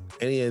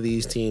any of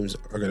these teams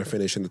are going to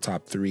finish in the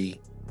top 3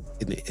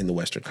 in the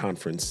Western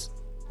Conference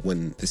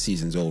when the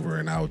season's over,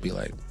 and I would be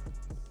like,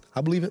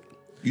 I believe it.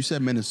 You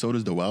said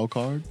Minnesota's the wild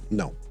card?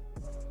 No.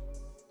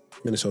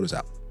 Minnesota's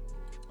out.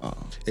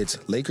 It's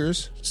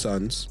Lakers,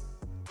 Suns,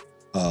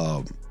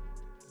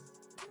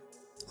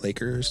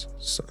 Lakers,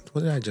 Suns.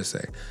 What did I just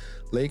say?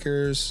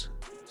 Lakers,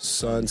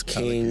 Suns,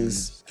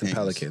 Kings, and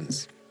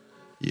Pelicans.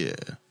 Yeah.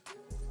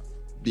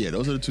 Yeah,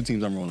 those are the 2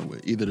 teams I'm rolling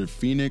with. Either the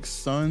Phoenix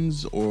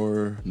Suns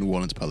or New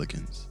Orleans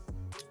Pelicans.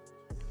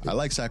 I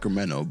like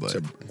Sacramento, but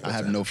I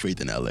have no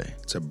faith in LA.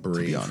 It's a brave,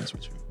 to be honest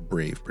with you.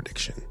 Brave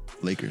prediction.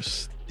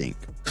 Lakers stink.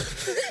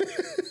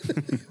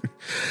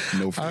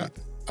 No faith.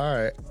 All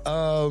right.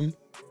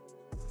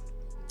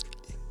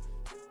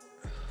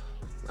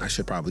 I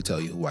should probably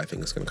tell you who I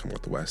think is going to come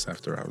out the West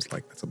after I was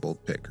like, that's a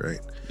bold pick, right?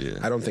 Yeah.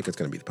 I don't think it's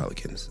going to be the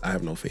Pelicans. I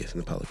have no faith in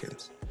the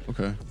Pelicans.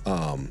 Okay.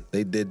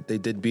 They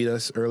did beat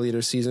us earlier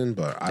this season,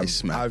 but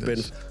I've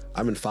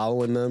been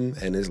following them,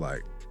 and it's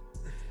like,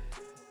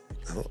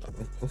 oh,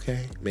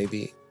 okay,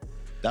 maybe.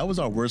 That was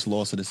our worst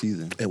loss of the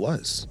season. It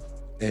was.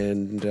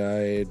 And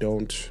I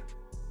don't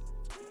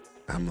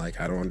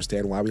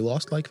understand why we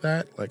lost like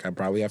that. Like, I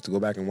probably have to go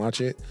back and watch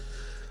it.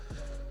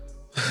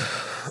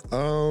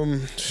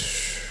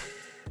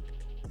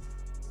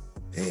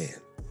 Man,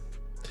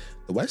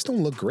 the West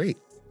don't look great.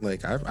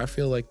 Like I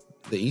feel like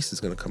the East is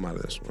going to come out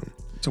of this one.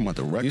 Talking about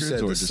the You records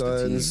said or the just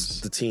Suns, the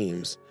teams? the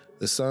teams.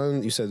 The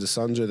Sun. You said the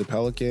Suns or the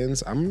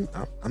Pelicans. I'm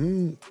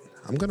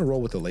gonna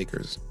roll with the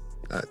Lakers.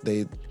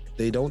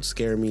 They don't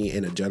scare me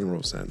in a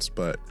general sense,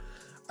 but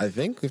I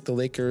think if the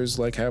Lakers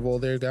like have all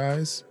their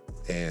guys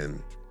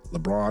and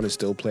LeBron is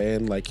still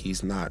playing like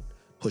he's not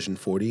pushing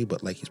 40,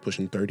 but like he's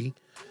pushing 30.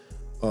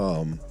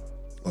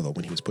 Although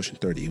when he was pushing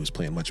 30, he was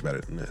playing much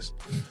better than this.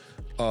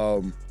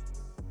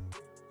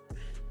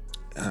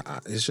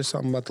 It's just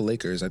something about the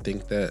Lakers. I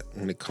think that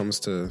when it comes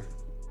to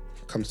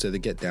the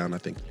get down, I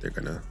think they're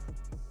gonna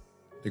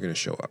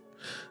show up.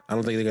 I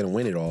don't think they're gonna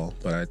win it all,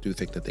 but I do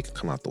think that they can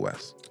come out the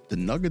West. The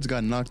Nuggets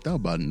got knocked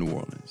out by New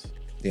Orleans.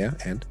 Yeah,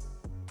 and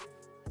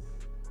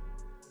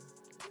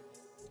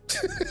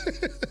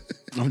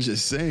I'm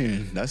just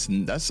saying,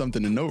 that's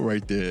something to note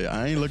right there.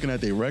 I ain't looking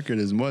at their record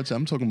as much.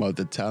 I'm talking about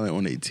the talent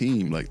on their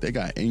team. Like, they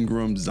got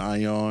Ingram,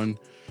 Zion.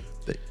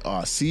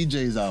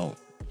 CJ's out.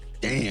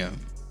 Damn.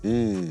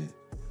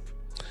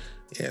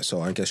 yeah.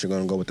 So I guess you're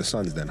gonna go with the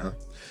Suns then, huh?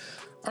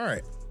 All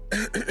right.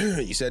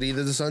 You said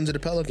either the Suns or the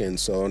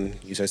Pelicans. So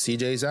you said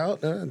CJ's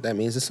out. That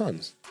means the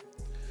Suns.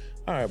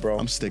 All right, bro.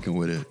 I'm sticking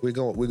with it. We're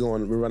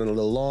running a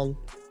little long.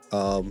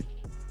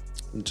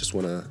 Just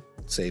want to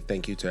say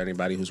thank you to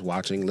anybody who's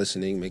watching,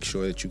 listening. Make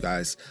sure that you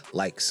guys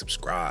like,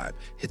 subscribe,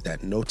 hit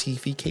that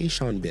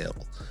notification bell.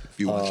 If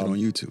you're watching on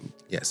YouTube.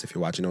 Yes, if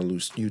you're watching on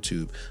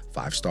YouTube,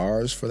 5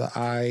 stars for the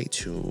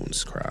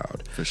iTunes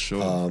crowd. For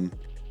sure.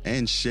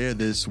 And share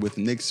this with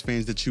Knicks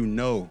fans that you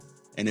know.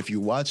 And if you're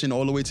watching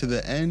all the way to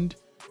the end,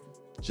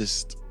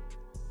 just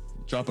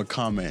drop a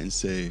comment and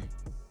say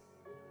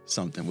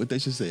something. What they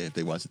should say if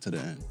they watch it to the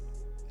end.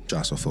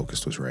 Jocelyn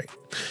Focused was right.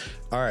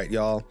 All right,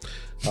 y'all.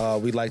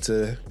 We'd like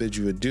to bid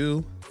you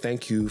adieu.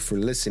 Thank you for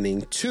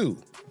listening to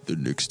The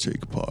Knicks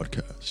Take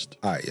Podcast.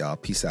 All right, y'all.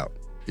 Peace out.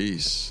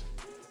 Peace.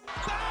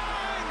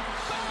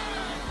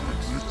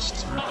 Knicks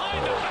Take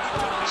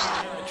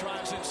Podcast.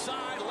 Drives inside.